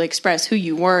you could really express who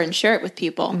you were and share it with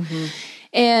people.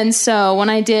 And so when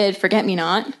I did Forget Me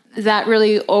Not, that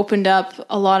really opened up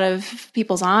a lot of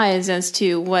people's eyes as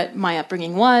to what my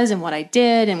upbringing was and what I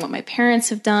did and what my parents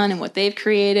have done and what they've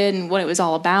created and what it was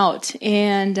all about.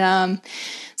 And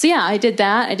so, yeah, I did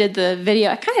that. I did the video.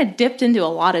 I kind of dipped into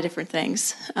a lot of different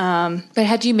things. But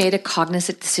had you made a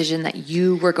cognizant decision that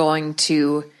you were going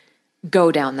to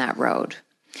go down that road?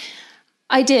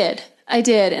 I did.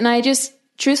 And I just,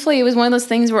 truthfully, it was one of those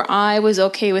things where I was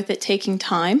okay with it taking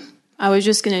time. I was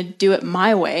just going to do it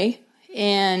my way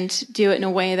and do it in a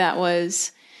way that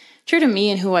was true to me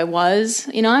and who I was.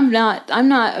 I'm not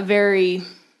a very,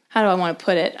 how do I want to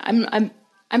put it?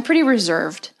 I'm pretty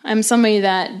reserved. I'm somebody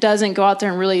that doesn't go out there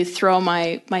and really throw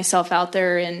myself out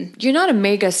there. And you're not a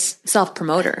mega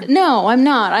self-promoter. No, I'm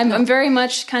not. I'm very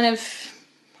much kind of,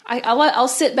 I'll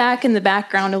sit back in the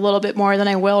background a little bit more than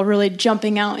I will really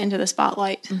jumping out into the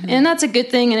spotlight. And that's a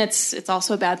good thing. And it's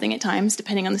also a bad thing at times,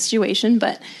 depending on the situation.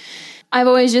 But I've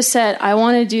always just said, I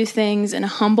want to do things in a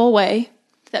humble way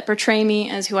that portray me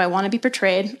as who I want to be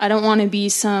portrayed. I don't want to be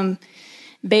some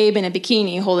babe in a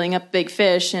bikini holding up big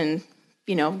fish and,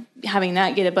 having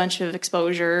that get a bunch of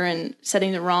exposure and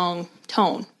setting the wrong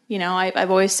tone. I've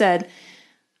always said,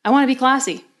 I want to be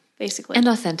classy, basically. And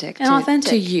authentic.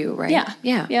 To you, right?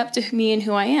 Yeah. Yep, to me and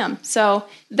who I am. So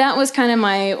that was kind of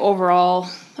my overall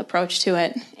approach to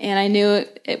it. And I knew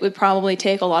it would probably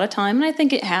take a lot of time, and I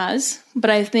think it has.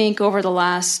 But I think over the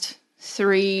last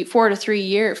 3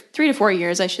 to 4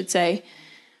 years, I should say,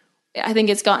 I think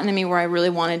it's gotten to me where I really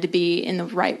wanted to be in the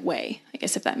right way, I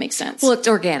guess, if that makes sense. Well, it's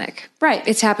organic. Right.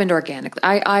 It's happened organically.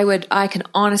 I can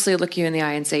honestly look you in the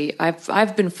eye and say,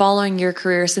 I've been following your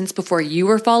career since before you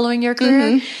were following your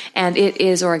career, and it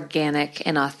is organic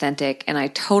and authentic, and I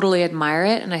totally admire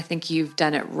it, and I think you've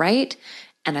done it right,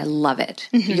 and I love it.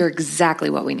 You're exactly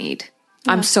what we need.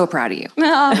 Yeah. I'm so proud of you.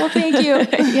 Oh, well, thank you.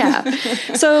 Yeah.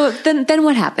 So then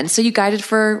what happened? So you guided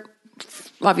for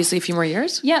obviously a few more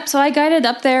years? Yep. So I guided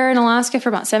up there in Alaska for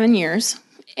about 7 years.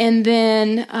 And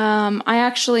then I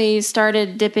actually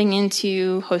started dipping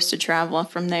into hosted travel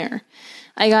from there.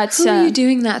 Who were you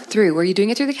doing that through? Were you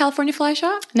doing it through the California Fly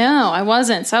Shop? No, I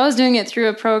wasn't. So I was doing it through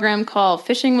a program called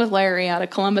Fishing with Larry out of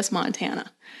Columbus,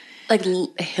 Montana. Like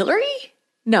Hillary?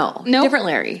 No, nope. Different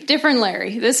Larry. Different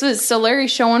Larry. So Larry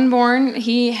Schoenborn,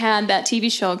 he had that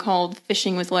TV show called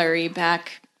Fishing with Larry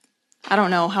back, I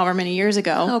don't know, however many years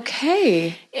ago.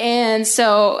 Okay. And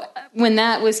so when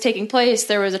that was taking place,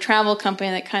 there was a travel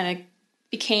company that kind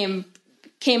of came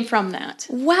from that.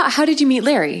 Wow. How did you meet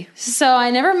Larry? So I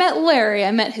never met Larry.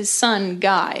 I met his son,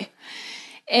 Guy.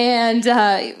 And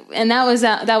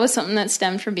that was something that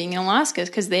stemmed from being in Alaska,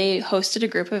 because they hosted a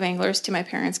group of anglers to my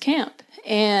parents' camp.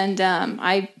 And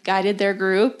I guided their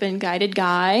group and guided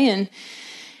Guy. And,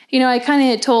 I kind of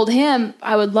had told him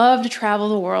I would love to travel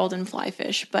the world and fly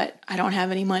fish, but I don't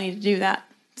have any money to do that.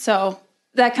 So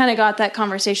that kind of got that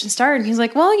conversation started. And he's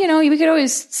like, well, we could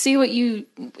always see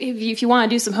if you want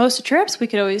to do some hosted trips, we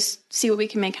could always see what we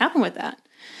can make happen with that.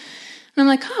 And I'm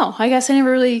like, oh, I guess I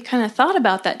never really kind of thought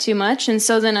about that too much. And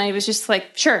so then I was just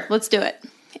like, sure, let's do it.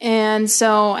 And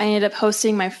so I ended up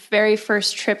hosting my very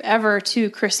first trip ever to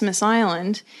Christmas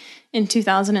Island in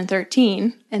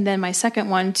 2013, and then my second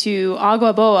one to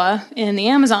Agua Boa in the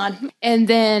Amazon. And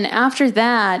then after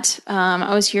that,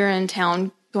 I was here in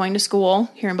town going to school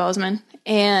here in Bozeman,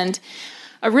 and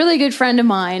a really good friend of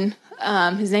mine,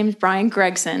 his name's Brian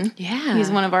Gregson. Yeah.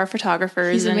 He's one of our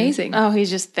photographers. He's amazing. Oh, he's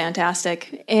just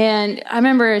fantastic. And I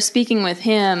remember speaking with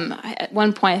him at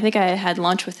one point. I think I had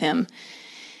lunch with him,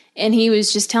 and he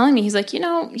was just telling me, he's like,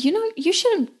 you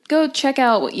should go check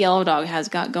out what Yellow Dog has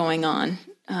got going on.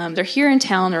 They're here in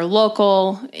town, they're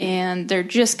local, and they're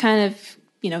just kind of,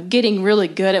 getting really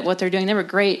good at what they're doing. They were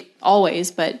great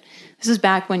always, but this is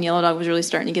back when Yellow Dog was really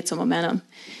starting to get some momentum.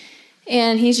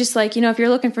 And he's just like, if you're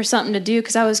looking for something to do,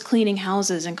 because I was cleaning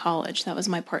houses in college. That was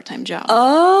my part-time job.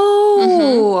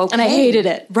 Oh, okay. And I hated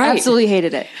it. Right. Absolutely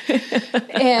hated it.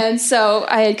 And so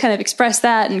I had kind of expressed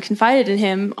that and confided in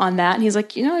him on that. And he's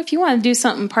like, if you want to do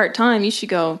something part-time, you should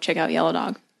go check out Yellow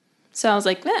Dog. So I was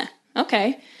like,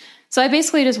 okay. So I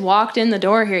basically just walked in the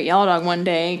door here at Yellow Dog one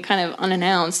day, kind of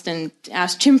unannounced, and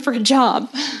asked Jim for a job.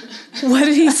 What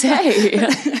did he say?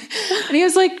 And he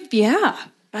was like, yeah,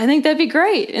 I think that'd be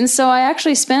great. And so I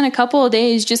actually spent a couple of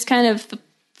days just kind of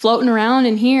floating around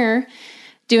in here,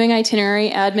 doing itinerary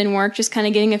admin work, just kind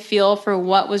of getting a feel for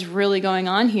what was really going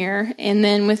on here. And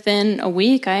then within a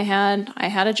week, I had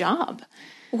a job.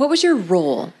 What was your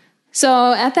role?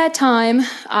 So at that time,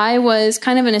 I was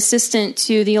kind of an assistant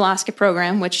to the Alaska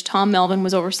program, which Tom Melvin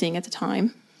was overseeing at the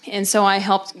time. And so I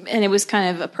helped, and it was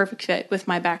kind of a perfect fit with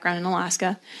my background in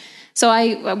Alaska. So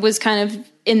I was kind of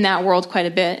in that world quite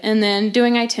a bit. And then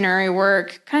doing itinerary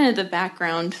work, kind of the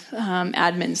background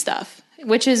admin stuff,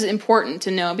 which is important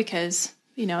to know because,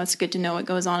 it's good to know what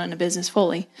goes on in a business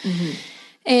fully. Mm-hmm.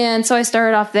 And so I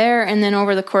started off there. And then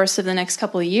over the course of the next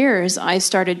couple of years, I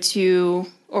started to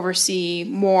oversee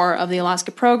more of the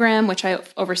Alaska program, which I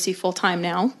oversee full time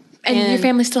now. And your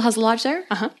family still has a lodge there?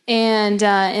 Uh-huh. And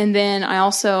then I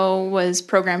also was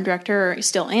program director, or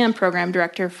still am program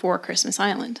director for Christmas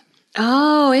Island.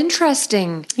 Oh,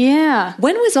 interesting. Yeah.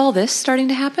 When was all this starting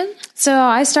to happen? So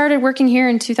I started working here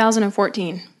in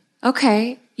 2014.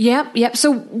 Okay. Yep.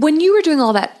 So when you were doing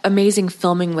all that amazing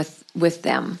filming with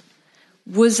them,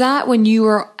 was that when you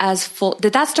were as full?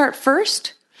 Did that start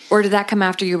first? Or did that come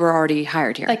after you were already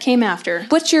hired here? That came after.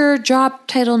 What's your job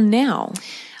title now?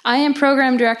 I am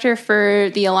program director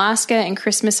for the Alaska and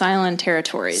Christmas Island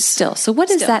territories. Still. So what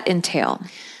does that entail?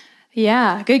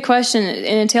 Yeah, good question. It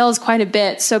entails quite a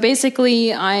bit. So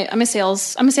basically, I'm a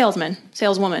saleswoman.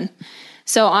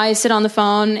 So I sit on the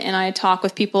phone and I talk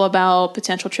with people about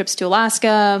potential trips to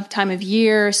Alaska, time of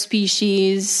year,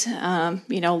 species,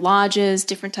 lodges,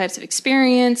 different types of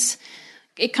experience.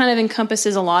 It kind of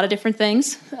encompasses a lot of different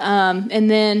things. And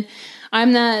then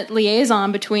I'm that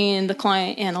liaison between the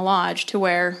client and the lodge to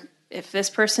where if this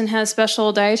person has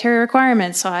special dietary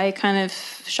requirements, I kind of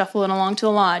shuffle it along to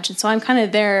the lodge. And so I'm kind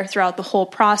of there throughout the whole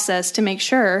process to make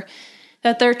sure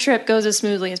that their trip goes as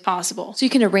smoothly as possible. So you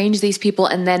can arrange these people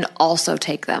and then also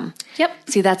take them. Yep.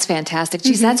 See, that's fantastic.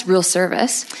 Geez, that's real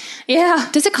service. Yeah.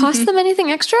 Does it cost them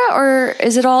anything extra, or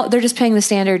is it all, they're just paying the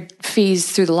standard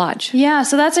fees through the lodge? Yeah,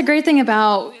 so that's a great thing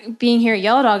about being here at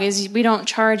Yellow Dog is we don't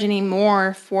charge any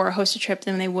more for a hosted trip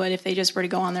than they would if they just were to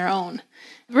go on their own.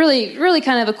 Really, really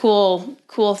kind of a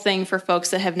cool thing for folks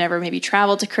that have never maybe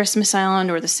traveled to Christmas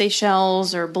Island or the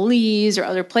Seychelles or Belize or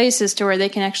other places to where they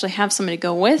can actually have somebody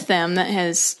go with them that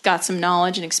has got some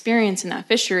knowledge and experience in that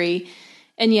fishery,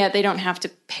 and yet they don't have to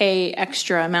pay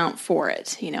extra amount for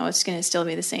it. It's going to still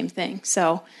be the same thing.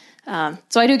 So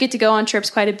I do get to go on trips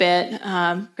quite a bit,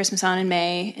 Christmas Island in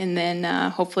May, and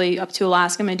then hopefully up to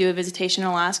Alaska. I'm going to do a visitation in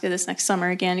Alaska this next summer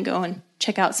again and go and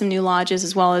check out some new lodges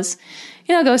as well as,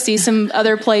 go see some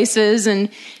other places and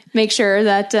make sure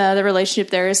that the relationship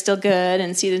there is still good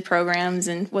and see the programs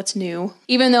and what's new.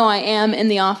 Even though I am in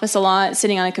the office a lot,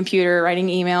 sitting on a computer, writing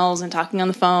emails and talking on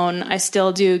the phone, I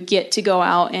still do get to go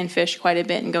out and fish quite a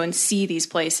bit and go and see these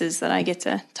places that I get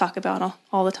to talk about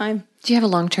all the time. Do you have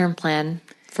a long-term plan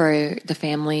for the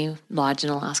family lodge in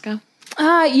Alaska?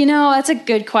 That's a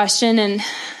good question. And,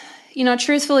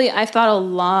 truthfully, I've thought a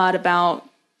lot about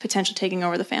potential taking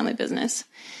over the family business.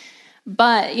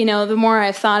 But, the more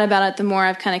I've thought about it, the more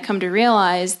I've kind of come to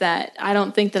realize that I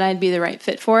don't think that I'd be the right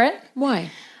fit for it.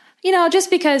 Why? Just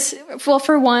because, well,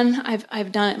 for one,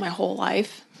 I've done it my whole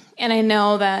life. And I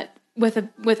know that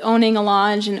with owning a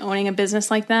lodge and owning a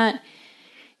business like that,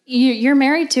 you're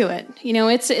married to it.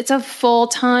 It's a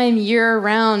full-time,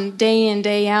 year-round, day in,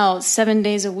 day out, 7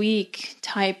 days a week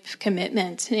type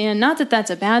commitment. And not that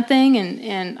that's a bad thing,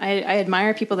 and I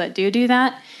admire people that do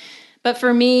that. But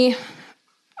for me,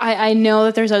 I know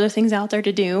that there's other things out there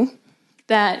to do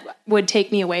that would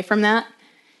take me away from that.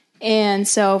 And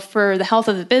so for the health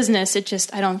of the business,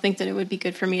 I don't think that it would be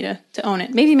good for me to own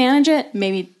it. Maybe manage it,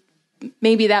 maybe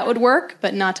that would work,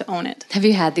 but not to own it. Have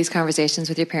you had these conversations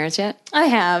with your parents yet? I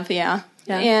have, yeah.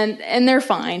 And they're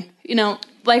fine.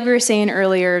 Like we were saying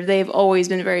earlier, they've always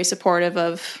been very supportive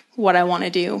of what I want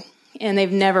to do. And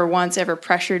they've never once ever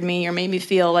pressured me or made me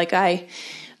feel like I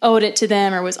owed it to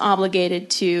them or was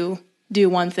obligated to do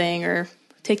one thing or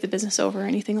take the business over or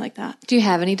anything like that. Do you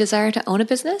have any desire to own a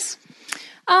business?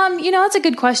 It's a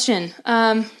good question.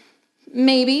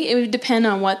 Maybe. It would depend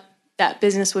on what that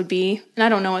business would be. And I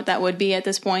don't know what that would be at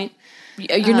this point.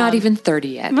 You're not even 30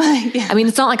 yet. Yeah. I mean,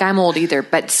 it's not like I'm old either,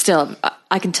 but still,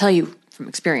 I can tell you from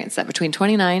experience that between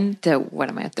 29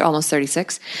 to, almost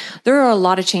 36, there are a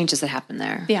lot of changes that happen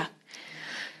there. Yeah.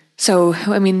 So,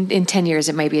 in 10 years,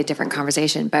 it might be a different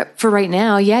conversation. But for right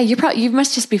now, you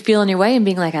must just be feeling your way and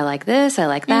being like, I like this, I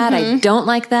like that, I don't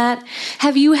like that.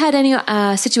 Have you had any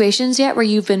situations yet where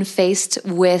you've been faced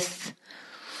with,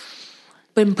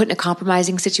 been put in a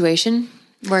compromising situation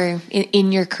where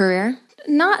in your career?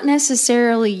 Not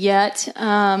necessarily yet.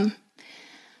 I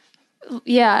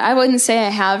wouldn't say I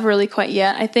have really quite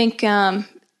yet. I think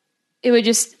it would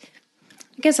just...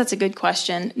 I guess that's a good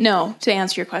question. No, to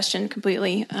answer your question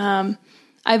completely.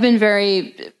 I've been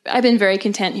very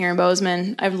content here in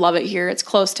Bozeman. I love it here. It's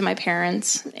close to my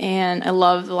parents, and I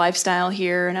love the lifestyle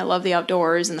here, and I love the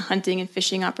outdoors and the hunting and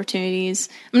fishing opportunities.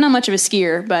 I'm not much of a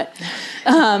skier, but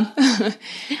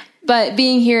but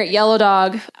being here at Yellow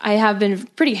Dog, I have been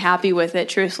pretty happy with it,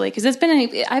 truthfully, because I've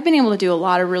been able to do a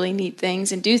lot of really neat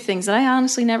things and do things that I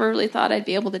honestly never really thought I'd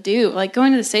be able to do, like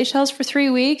going to the Seychelles for 3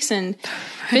 weeks and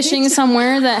fishing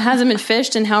somewhere that hasn't been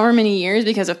fished in however many years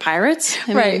because of pirates.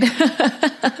 Right.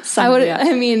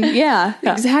 Yeah,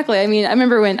 exactly. I mean, I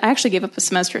remember when I actually gave up a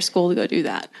semester of school to go do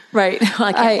that. Right. Well,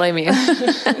 I can't blame you.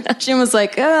 Jim was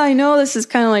like, I know this is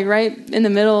kind of like right in the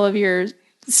middle of your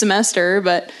semester,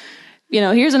 but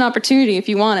here's an opportunity if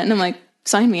you want it. And I'm like,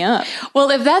 sign me up. Well,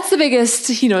 if that's the biggest,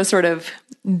 sort of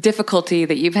difficulty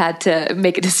that you've had to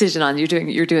make a decision on,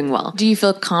 you're doing well. Do you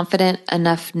feel confident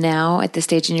enough now at this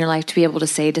stage in your life to be able to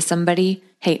say to somebody,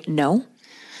 hey, no?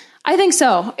 I think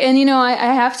so. And,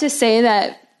 I have to say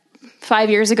that 5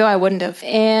 years ago, I wouldn't have.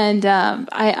 And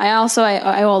I also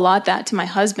owe a lot that to my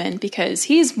husband, because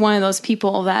he's one of those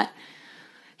people that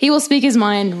he will speak his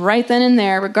mind right then and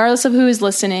there, regardless of who is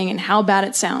listening and how bad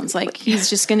it sounds. Like, he's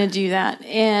just going to do that.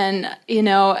 And,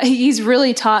 he's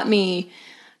really taught me,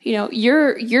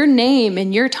 your name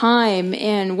and your time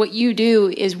and what you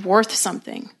do is worth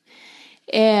something.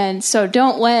 And so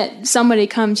don't let somebody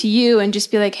come to you and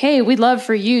just be like, hey, we'd love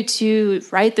for you to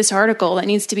write this article that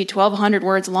needs to be 1,200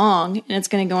 words long, and it's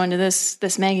going to go into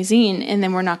this magazine, and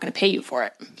then we're not going to pay you for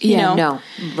it. No.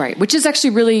 Right. Which is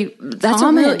actually really, that's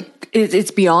common.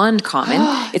 It's beyond common.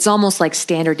 It's almost like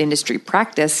standard industry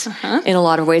practice in a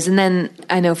lot of ways. And then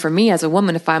I know for me as a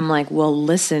woman, if I'm like, well,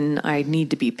 listen, I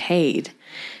need to be paid,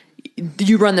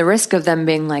 you run the risk of them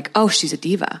being like, oh, she's a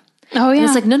diva. Oh, yeah. And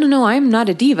it's like, no, I'm not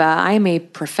a diva. I am a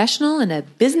professional and a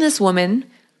businesswoman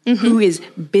who is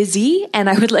busy, and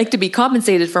I would like to be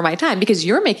compensated for my time because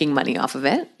you're making money off of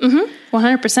it.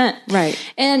 100%.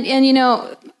 Right. And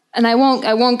and I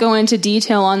won't go into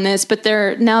detail on this, but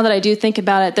now that I do think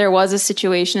about it, there was a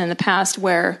situation in the past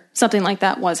where something like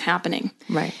that was happening.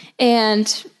 Right.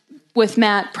 And with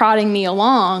Matt prodding me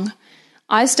along,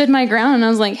 I stood my ground and I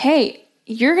was like, hey,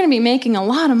 you're going to be making a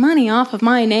lot of money off of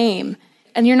my name,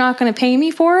 and you're not going to pay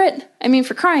me for it? I mean,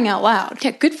 for crying out loud.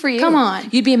 Yeah, good for you. Come on.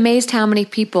 You'd be amazed how many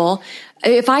people,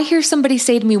 if I hear somebody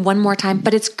say to me one more time,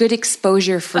 but it's good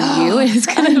exposure for you, it's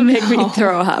going to make me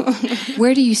throw up.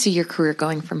 Where do you see your career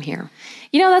going from here?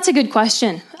 That's a good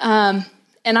question. And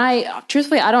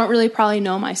truthfully, I don't really probably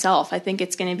know myself. I think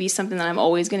it's going to be something that I'm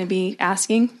always going to be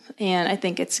asking. And I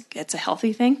think it's a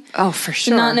healthy thing. Oh, for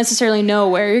sure. To not necessarily know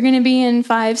where you're going to be in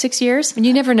 5-6 years. And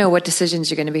you never know what decisions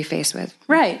you're going to be faced with.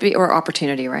 Right. Or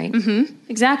opportunity, right? Mm-hmm.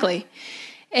 Exactly.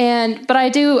 But I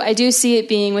do see it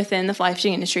being within the fly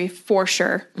fishing industry for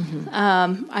sure.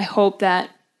 I hope that,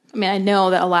 I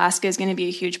know that Alaska is going to be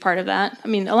a huge part of that. I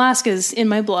mean, Alaska's in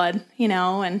my blood,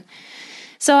 and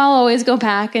so I'll always go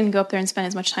back and go up there and spend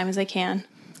as much time as I can.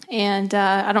 And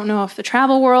I don't know if the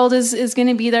travel world is going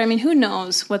to be there. I mean, who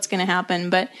knows what's going to happen,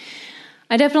 but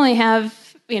I definitely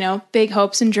have, big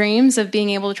hopes and dreams of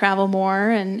being able to travel more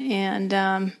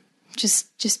and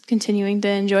just continuing to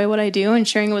enjoy what I do and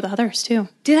sharing it with others too.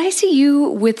 I have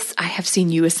seen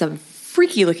you with some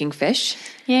freaky looking fish.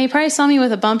 Yeah, you probably saw me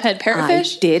with a bumphead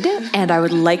parrotfish. I did, and I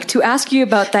would like to ask you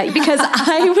about that because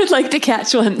I would like to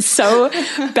catch one so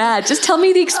bad. Just tell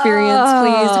me the experience,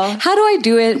 please. How do I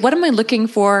do it? What am I looking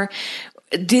for?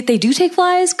 Did they do take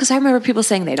flies? Because I remember people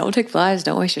saying they don't take flies,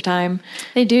 don't waste your time.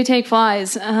 They do take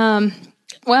flies.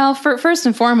 Well, first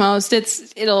and foremost,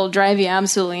 it'll drive you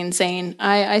absolutely insane.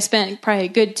 I spent probably a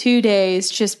good 2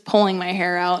 days just pulling my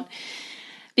hair out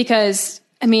because,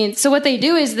 so what they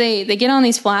do is they get on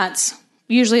these flats,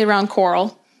 usually around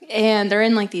coral, and they're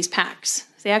in like these packs.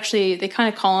 They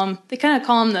kind of call them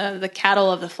the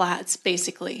cattle of the flats,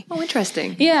 basically. Oh,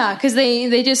 interesting. Yeah, because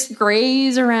they just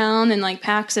graze around in like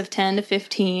packs of 10 to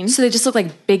 15. So they just look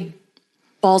like big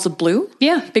balls of blue?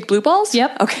 Yeah. Big blue balls?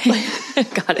 Yep. Okay.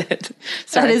 Got it.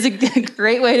 Sorry. That is a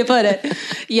great way to put it.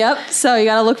 Yep. So you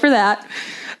got to look for that.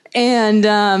 And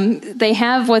they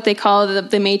have what they call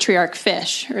the matriarch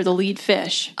fish or the lead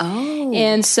fish. Oh.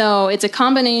 And so it's a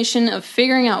combination of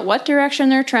figuring out what direction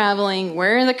they're traveling,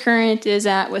 where the current is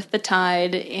at with the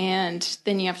tide, and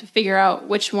then you have to figure out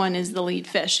which one is the lead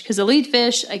fish. Because the lead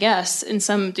fish, I guess, in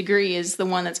some degree, is the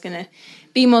one that's going to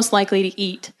be most likely to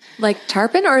eat. Like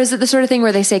tarpon? Or is it the sort of thing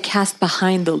where they say cast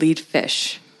behind the lead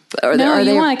fish? Or no,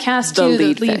 you want to cast the to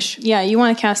lead the lead fish. Yeah, you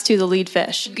want to cast to the lead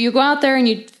fish. You go out there and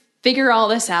you figure all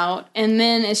this out, and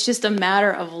then it's just a matter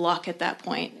of luck at that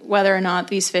point, whether or not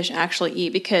these fish actually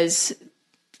eat, because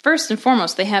first and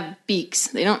foremost, they have beaks.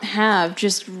 They don't have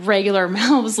just regular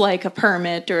mouths like a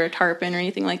permit or a tarpon or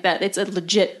anything like that. It's a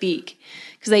legit beak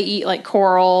because they eat like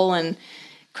coral and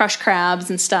crushed crabs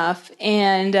and stuff.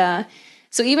 And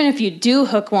so even if you do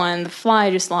hook one, the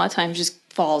fly just a lot of times just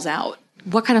falls out.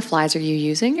 What kind of flies are you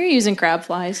using? You're using crab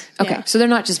flies. Okay, Yeah. so they're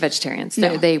not just vegetarians.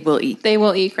 No. They will eat. They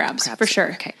will eat crabs for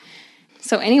sure. Okay.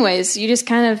 So anyways, you just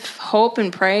kind of hope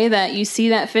and pray that you see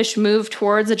that fish move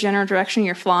towards the general direction of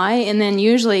your fly. And then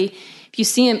usually if you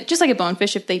see them, just like a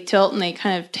bonefish, if they tilt and they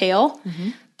kind of tail,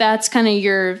 that's kind of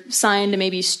your sign to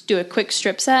maybe do a quick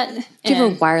strip set. Do you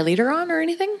have a wire leader on or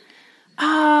anything?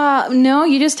 No,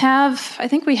 you just have, I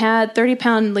think we had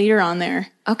 30-pound leader on there.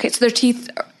 Okay, so their teeth,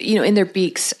 in their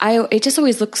beaks, it just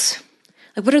always looks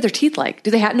like, what are their teeth like?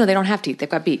 Do they have, no, they don't have teeth. They've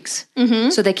got beaks.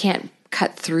 Mm-hmm. So they can't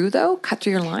cut through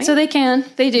your line? So they do,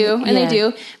 they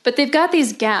do. But they've got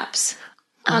these gaps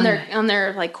on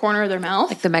their like corner of their mouth.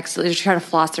 Like the maxillary, they're trying to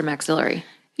floss their maxillary.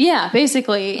 Yeah,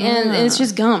 basically. And it's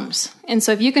just gums. And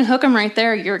so if you can hook them right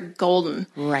there, you're golden.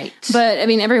 Right. But I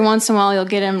mean, every once in a while you'll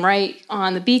get them right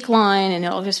on the beak line and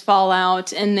it'll just fall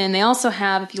out. And then they also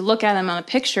have, if you look at them on a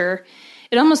picture,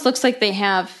 it almost looks like they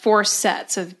have 4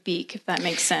 sets of beak, if that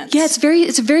makes sense. Yeah,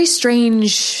 it's a very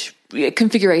strange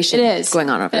configuration. It is going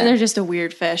on over there. They're just a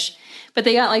weird fish. But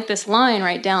they got like this line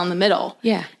right down the middle.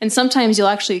 Yeah. And sometimes you'll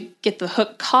actually get the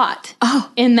hook caught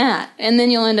in that. And then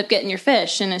you'll end up getting your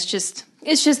fish. And it's just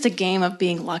a game of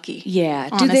being lucky. Yeah.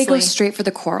 Honestly. Do they go straight for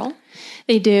the coral?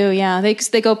 They do, yeah. They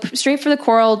go straight for the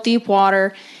coral, deep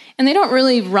water. And they don't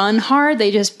really run hard.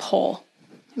 They just pull.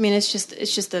 I mean, it's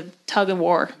just a tug of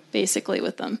war, basically,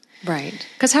 with them. Right.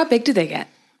 Because how big do they get?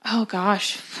 Oh,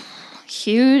 gosh.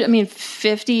 Huge. I mean,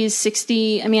 50s,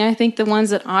 60. I mean, I think the ones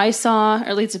that I saw, or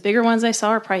at least the bigger ones I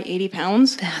saw, are probably 80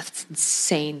 pounds. That's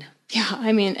insane. Yeah,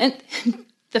 I mean, and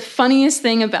the funniest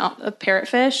thing about a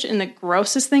parrotfish, and the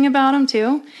grossest thing about them,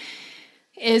 too,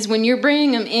 is when you're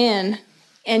bringing them in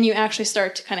and you actually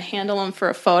start to kind of handle them for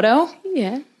a photo,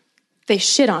 they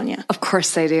shit on you. Of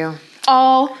course they do.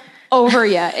 All over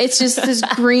you. It's just this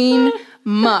green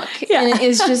muck. Yeah. And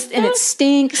it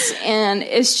stinks, and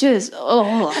it's just,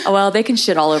 oh. Well, they can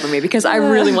shit all over me because I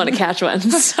really want to catch one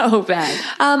so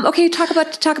bad. Okay, talk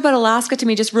about Alaska to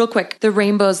me just real quick. The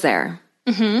rainbows there.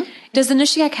 Mm-hmm. Does the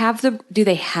Nishiyak do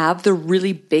they have the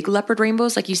really big leopard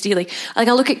rainbows like you see? Like I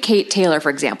look at Kate Taylor, for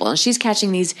example, and she's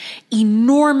catching these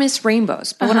enormous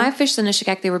rainbows. But when I fished the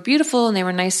Nishiyak, they were beautiful and they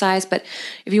were nice size. But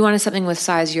if you wanted something with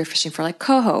size, you're fishing for like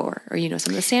coho or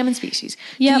some of the salmon species.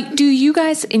 Yep. Do you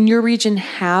guys in your region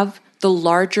have the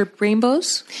larger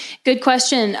rainbows? Good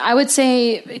question. I would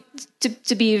say,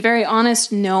 to be very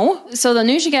honest, no. So the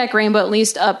Nishiyak rainbow, at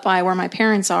least up by where my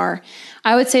parents are,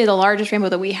 I would say the largest rainbow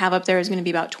that we have up there is going to be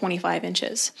about 25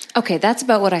 inches. Okay, that's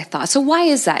about what I thought. So why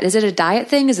is that? Is it a diet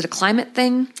thing? Is it a climate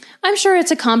thing? I'm sure it's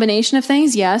a combination of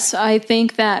things, yes. I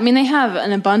think that, I mean, they have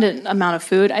an abundant amount of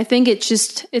food. I think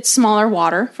it's smaller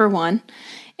water, for one.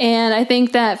 And I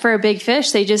think that for a big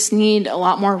fish, they just need a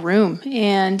lot more room.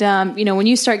 And, when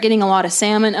you start getting a lot of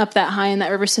salmon up that high in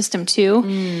that river system too,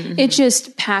 it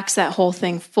just packs that whole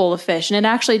thing full of fish. And it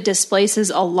actually displaces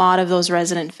a lot of those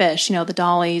resident fish, the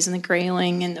dollies and the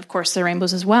grayling and, of course, the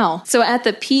rainbows as well. So at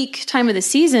the peak time of the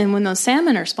season, when those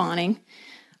salmon are spawning,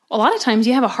 a lot of times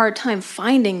you have a hard time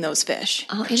finding those fish.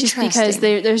 Oh, just interesting. because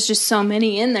there's just so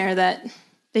many in there that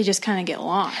they just kind of get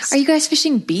lost. Are you guys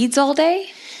fishing beads all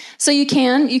day? So you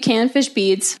can fish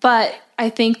beads, but I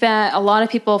think that a lot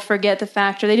of people forget the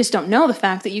fact, or they just don't know the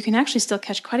fact, that you can actually still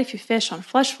catch quite a few fish on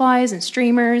flesh flies and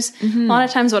streamers. Mm-hmm. A lot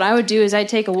of times what I would do is I'd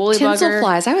take a woolly tinsel bugger.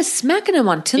 Flies. I was smacking them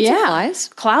on tinsel flies.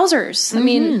 Clousers. Mm-hmm. I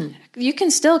mean, you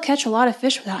can still catch a lot of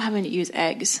fish without having to use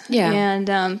eggs. Yeah. And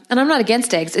I'm not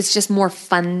against eggs. It's just more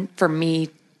fun for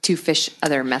me to fish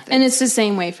other methods. And it's the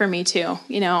same way for me too.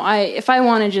 If I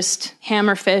want to just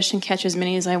hammer fish and catch as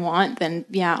many as I want, then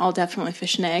I'll definitely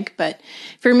fish an egg. But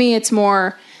for me, it's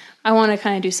more, I want to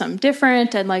kind of do something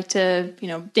different. I'd like to,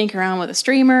 dink around with a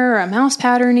streamer or a mouse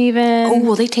pattern even. Oh,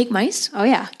 will they take mice? Oh,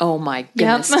 yeah. Oh, my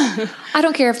goodness. Yep. I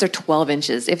don't care if they're 12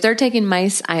 inches. If they're taking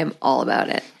mice, I am all about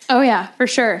it. Oh, yeah, for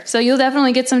sure. So you'll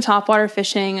definitely get some topwater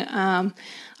fishing.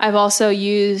 I've also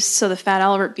used, the fat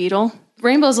Albert beetle.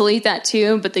 Rainbows will eat that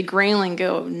too, but the grayling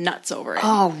go nuts over it.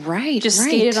 Oh, right. Just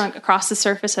skated across the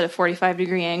surface at a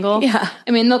 45-degree angle. Yeah.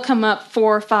 I mean, they'll come up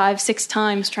 4, 5, 6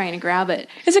 times trying to grab it.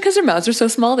 Is it because their mouths are so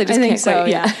small? They just I think can't so, quite,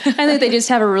 yeah. I think they just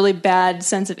have a really bad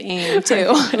sense of aim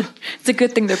too. It's a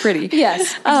good thing they're pretty. Yes,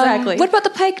 exactly. What about the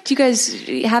pike? Do you guys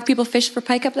have people fish for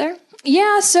pike up there?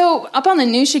 Yeah, so up on the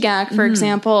Nushagak, for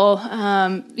example,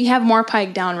 you have more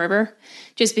pike downriver,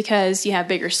 just because you have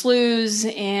bigger sloughs,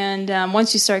 and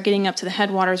once you start getting up to the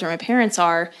headwaters where my parents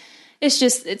are,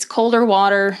 It's colder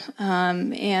water,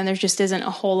 and there just isn't a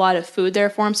whole lot of food there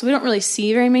for them. So we don't really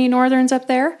see very many northerns up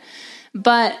there.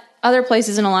 But other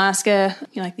places in Alaska,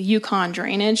 like the Yukon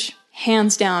drainage,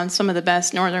 hands down some of the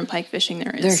best northern pike fishing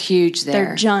there is. They're huge there.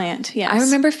 They're giant, yes. I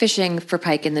remember fishing for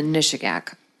pike in the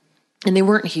Nishigak, and they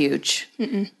weren't huge,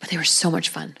 but they were so much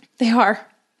fun. They are.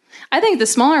 I think the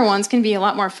smaller ones can be a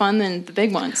lot more fun than the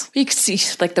big ones. You can see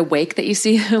like the wake that you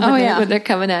see when they're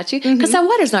coming at you. Because that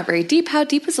water's not very deep. How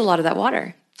deep is a lot of that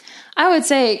water? I would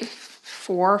say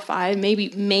 4 or 5,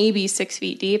 maybe 6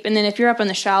 feet deep. And then if you're up in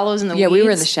the shallows and the weeds. We were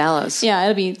in the shallows. Yeah,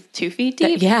 it'll be 2 feet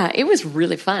deep. It was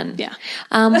really fun. Yeah.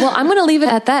 Well, I'm going to leave it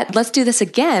at that. Let's do this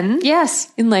again.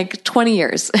 Yes. In like 20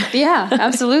 years. Yeah,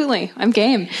 absolutely. I'm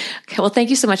game. Okay, well, thank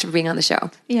you so much for being on the show.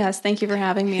 Yes, thank you for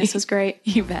having me. This was great.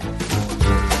 You bet.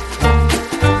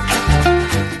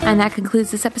 And that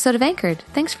concludes this episode of Anchored.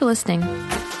 Thanks for listening.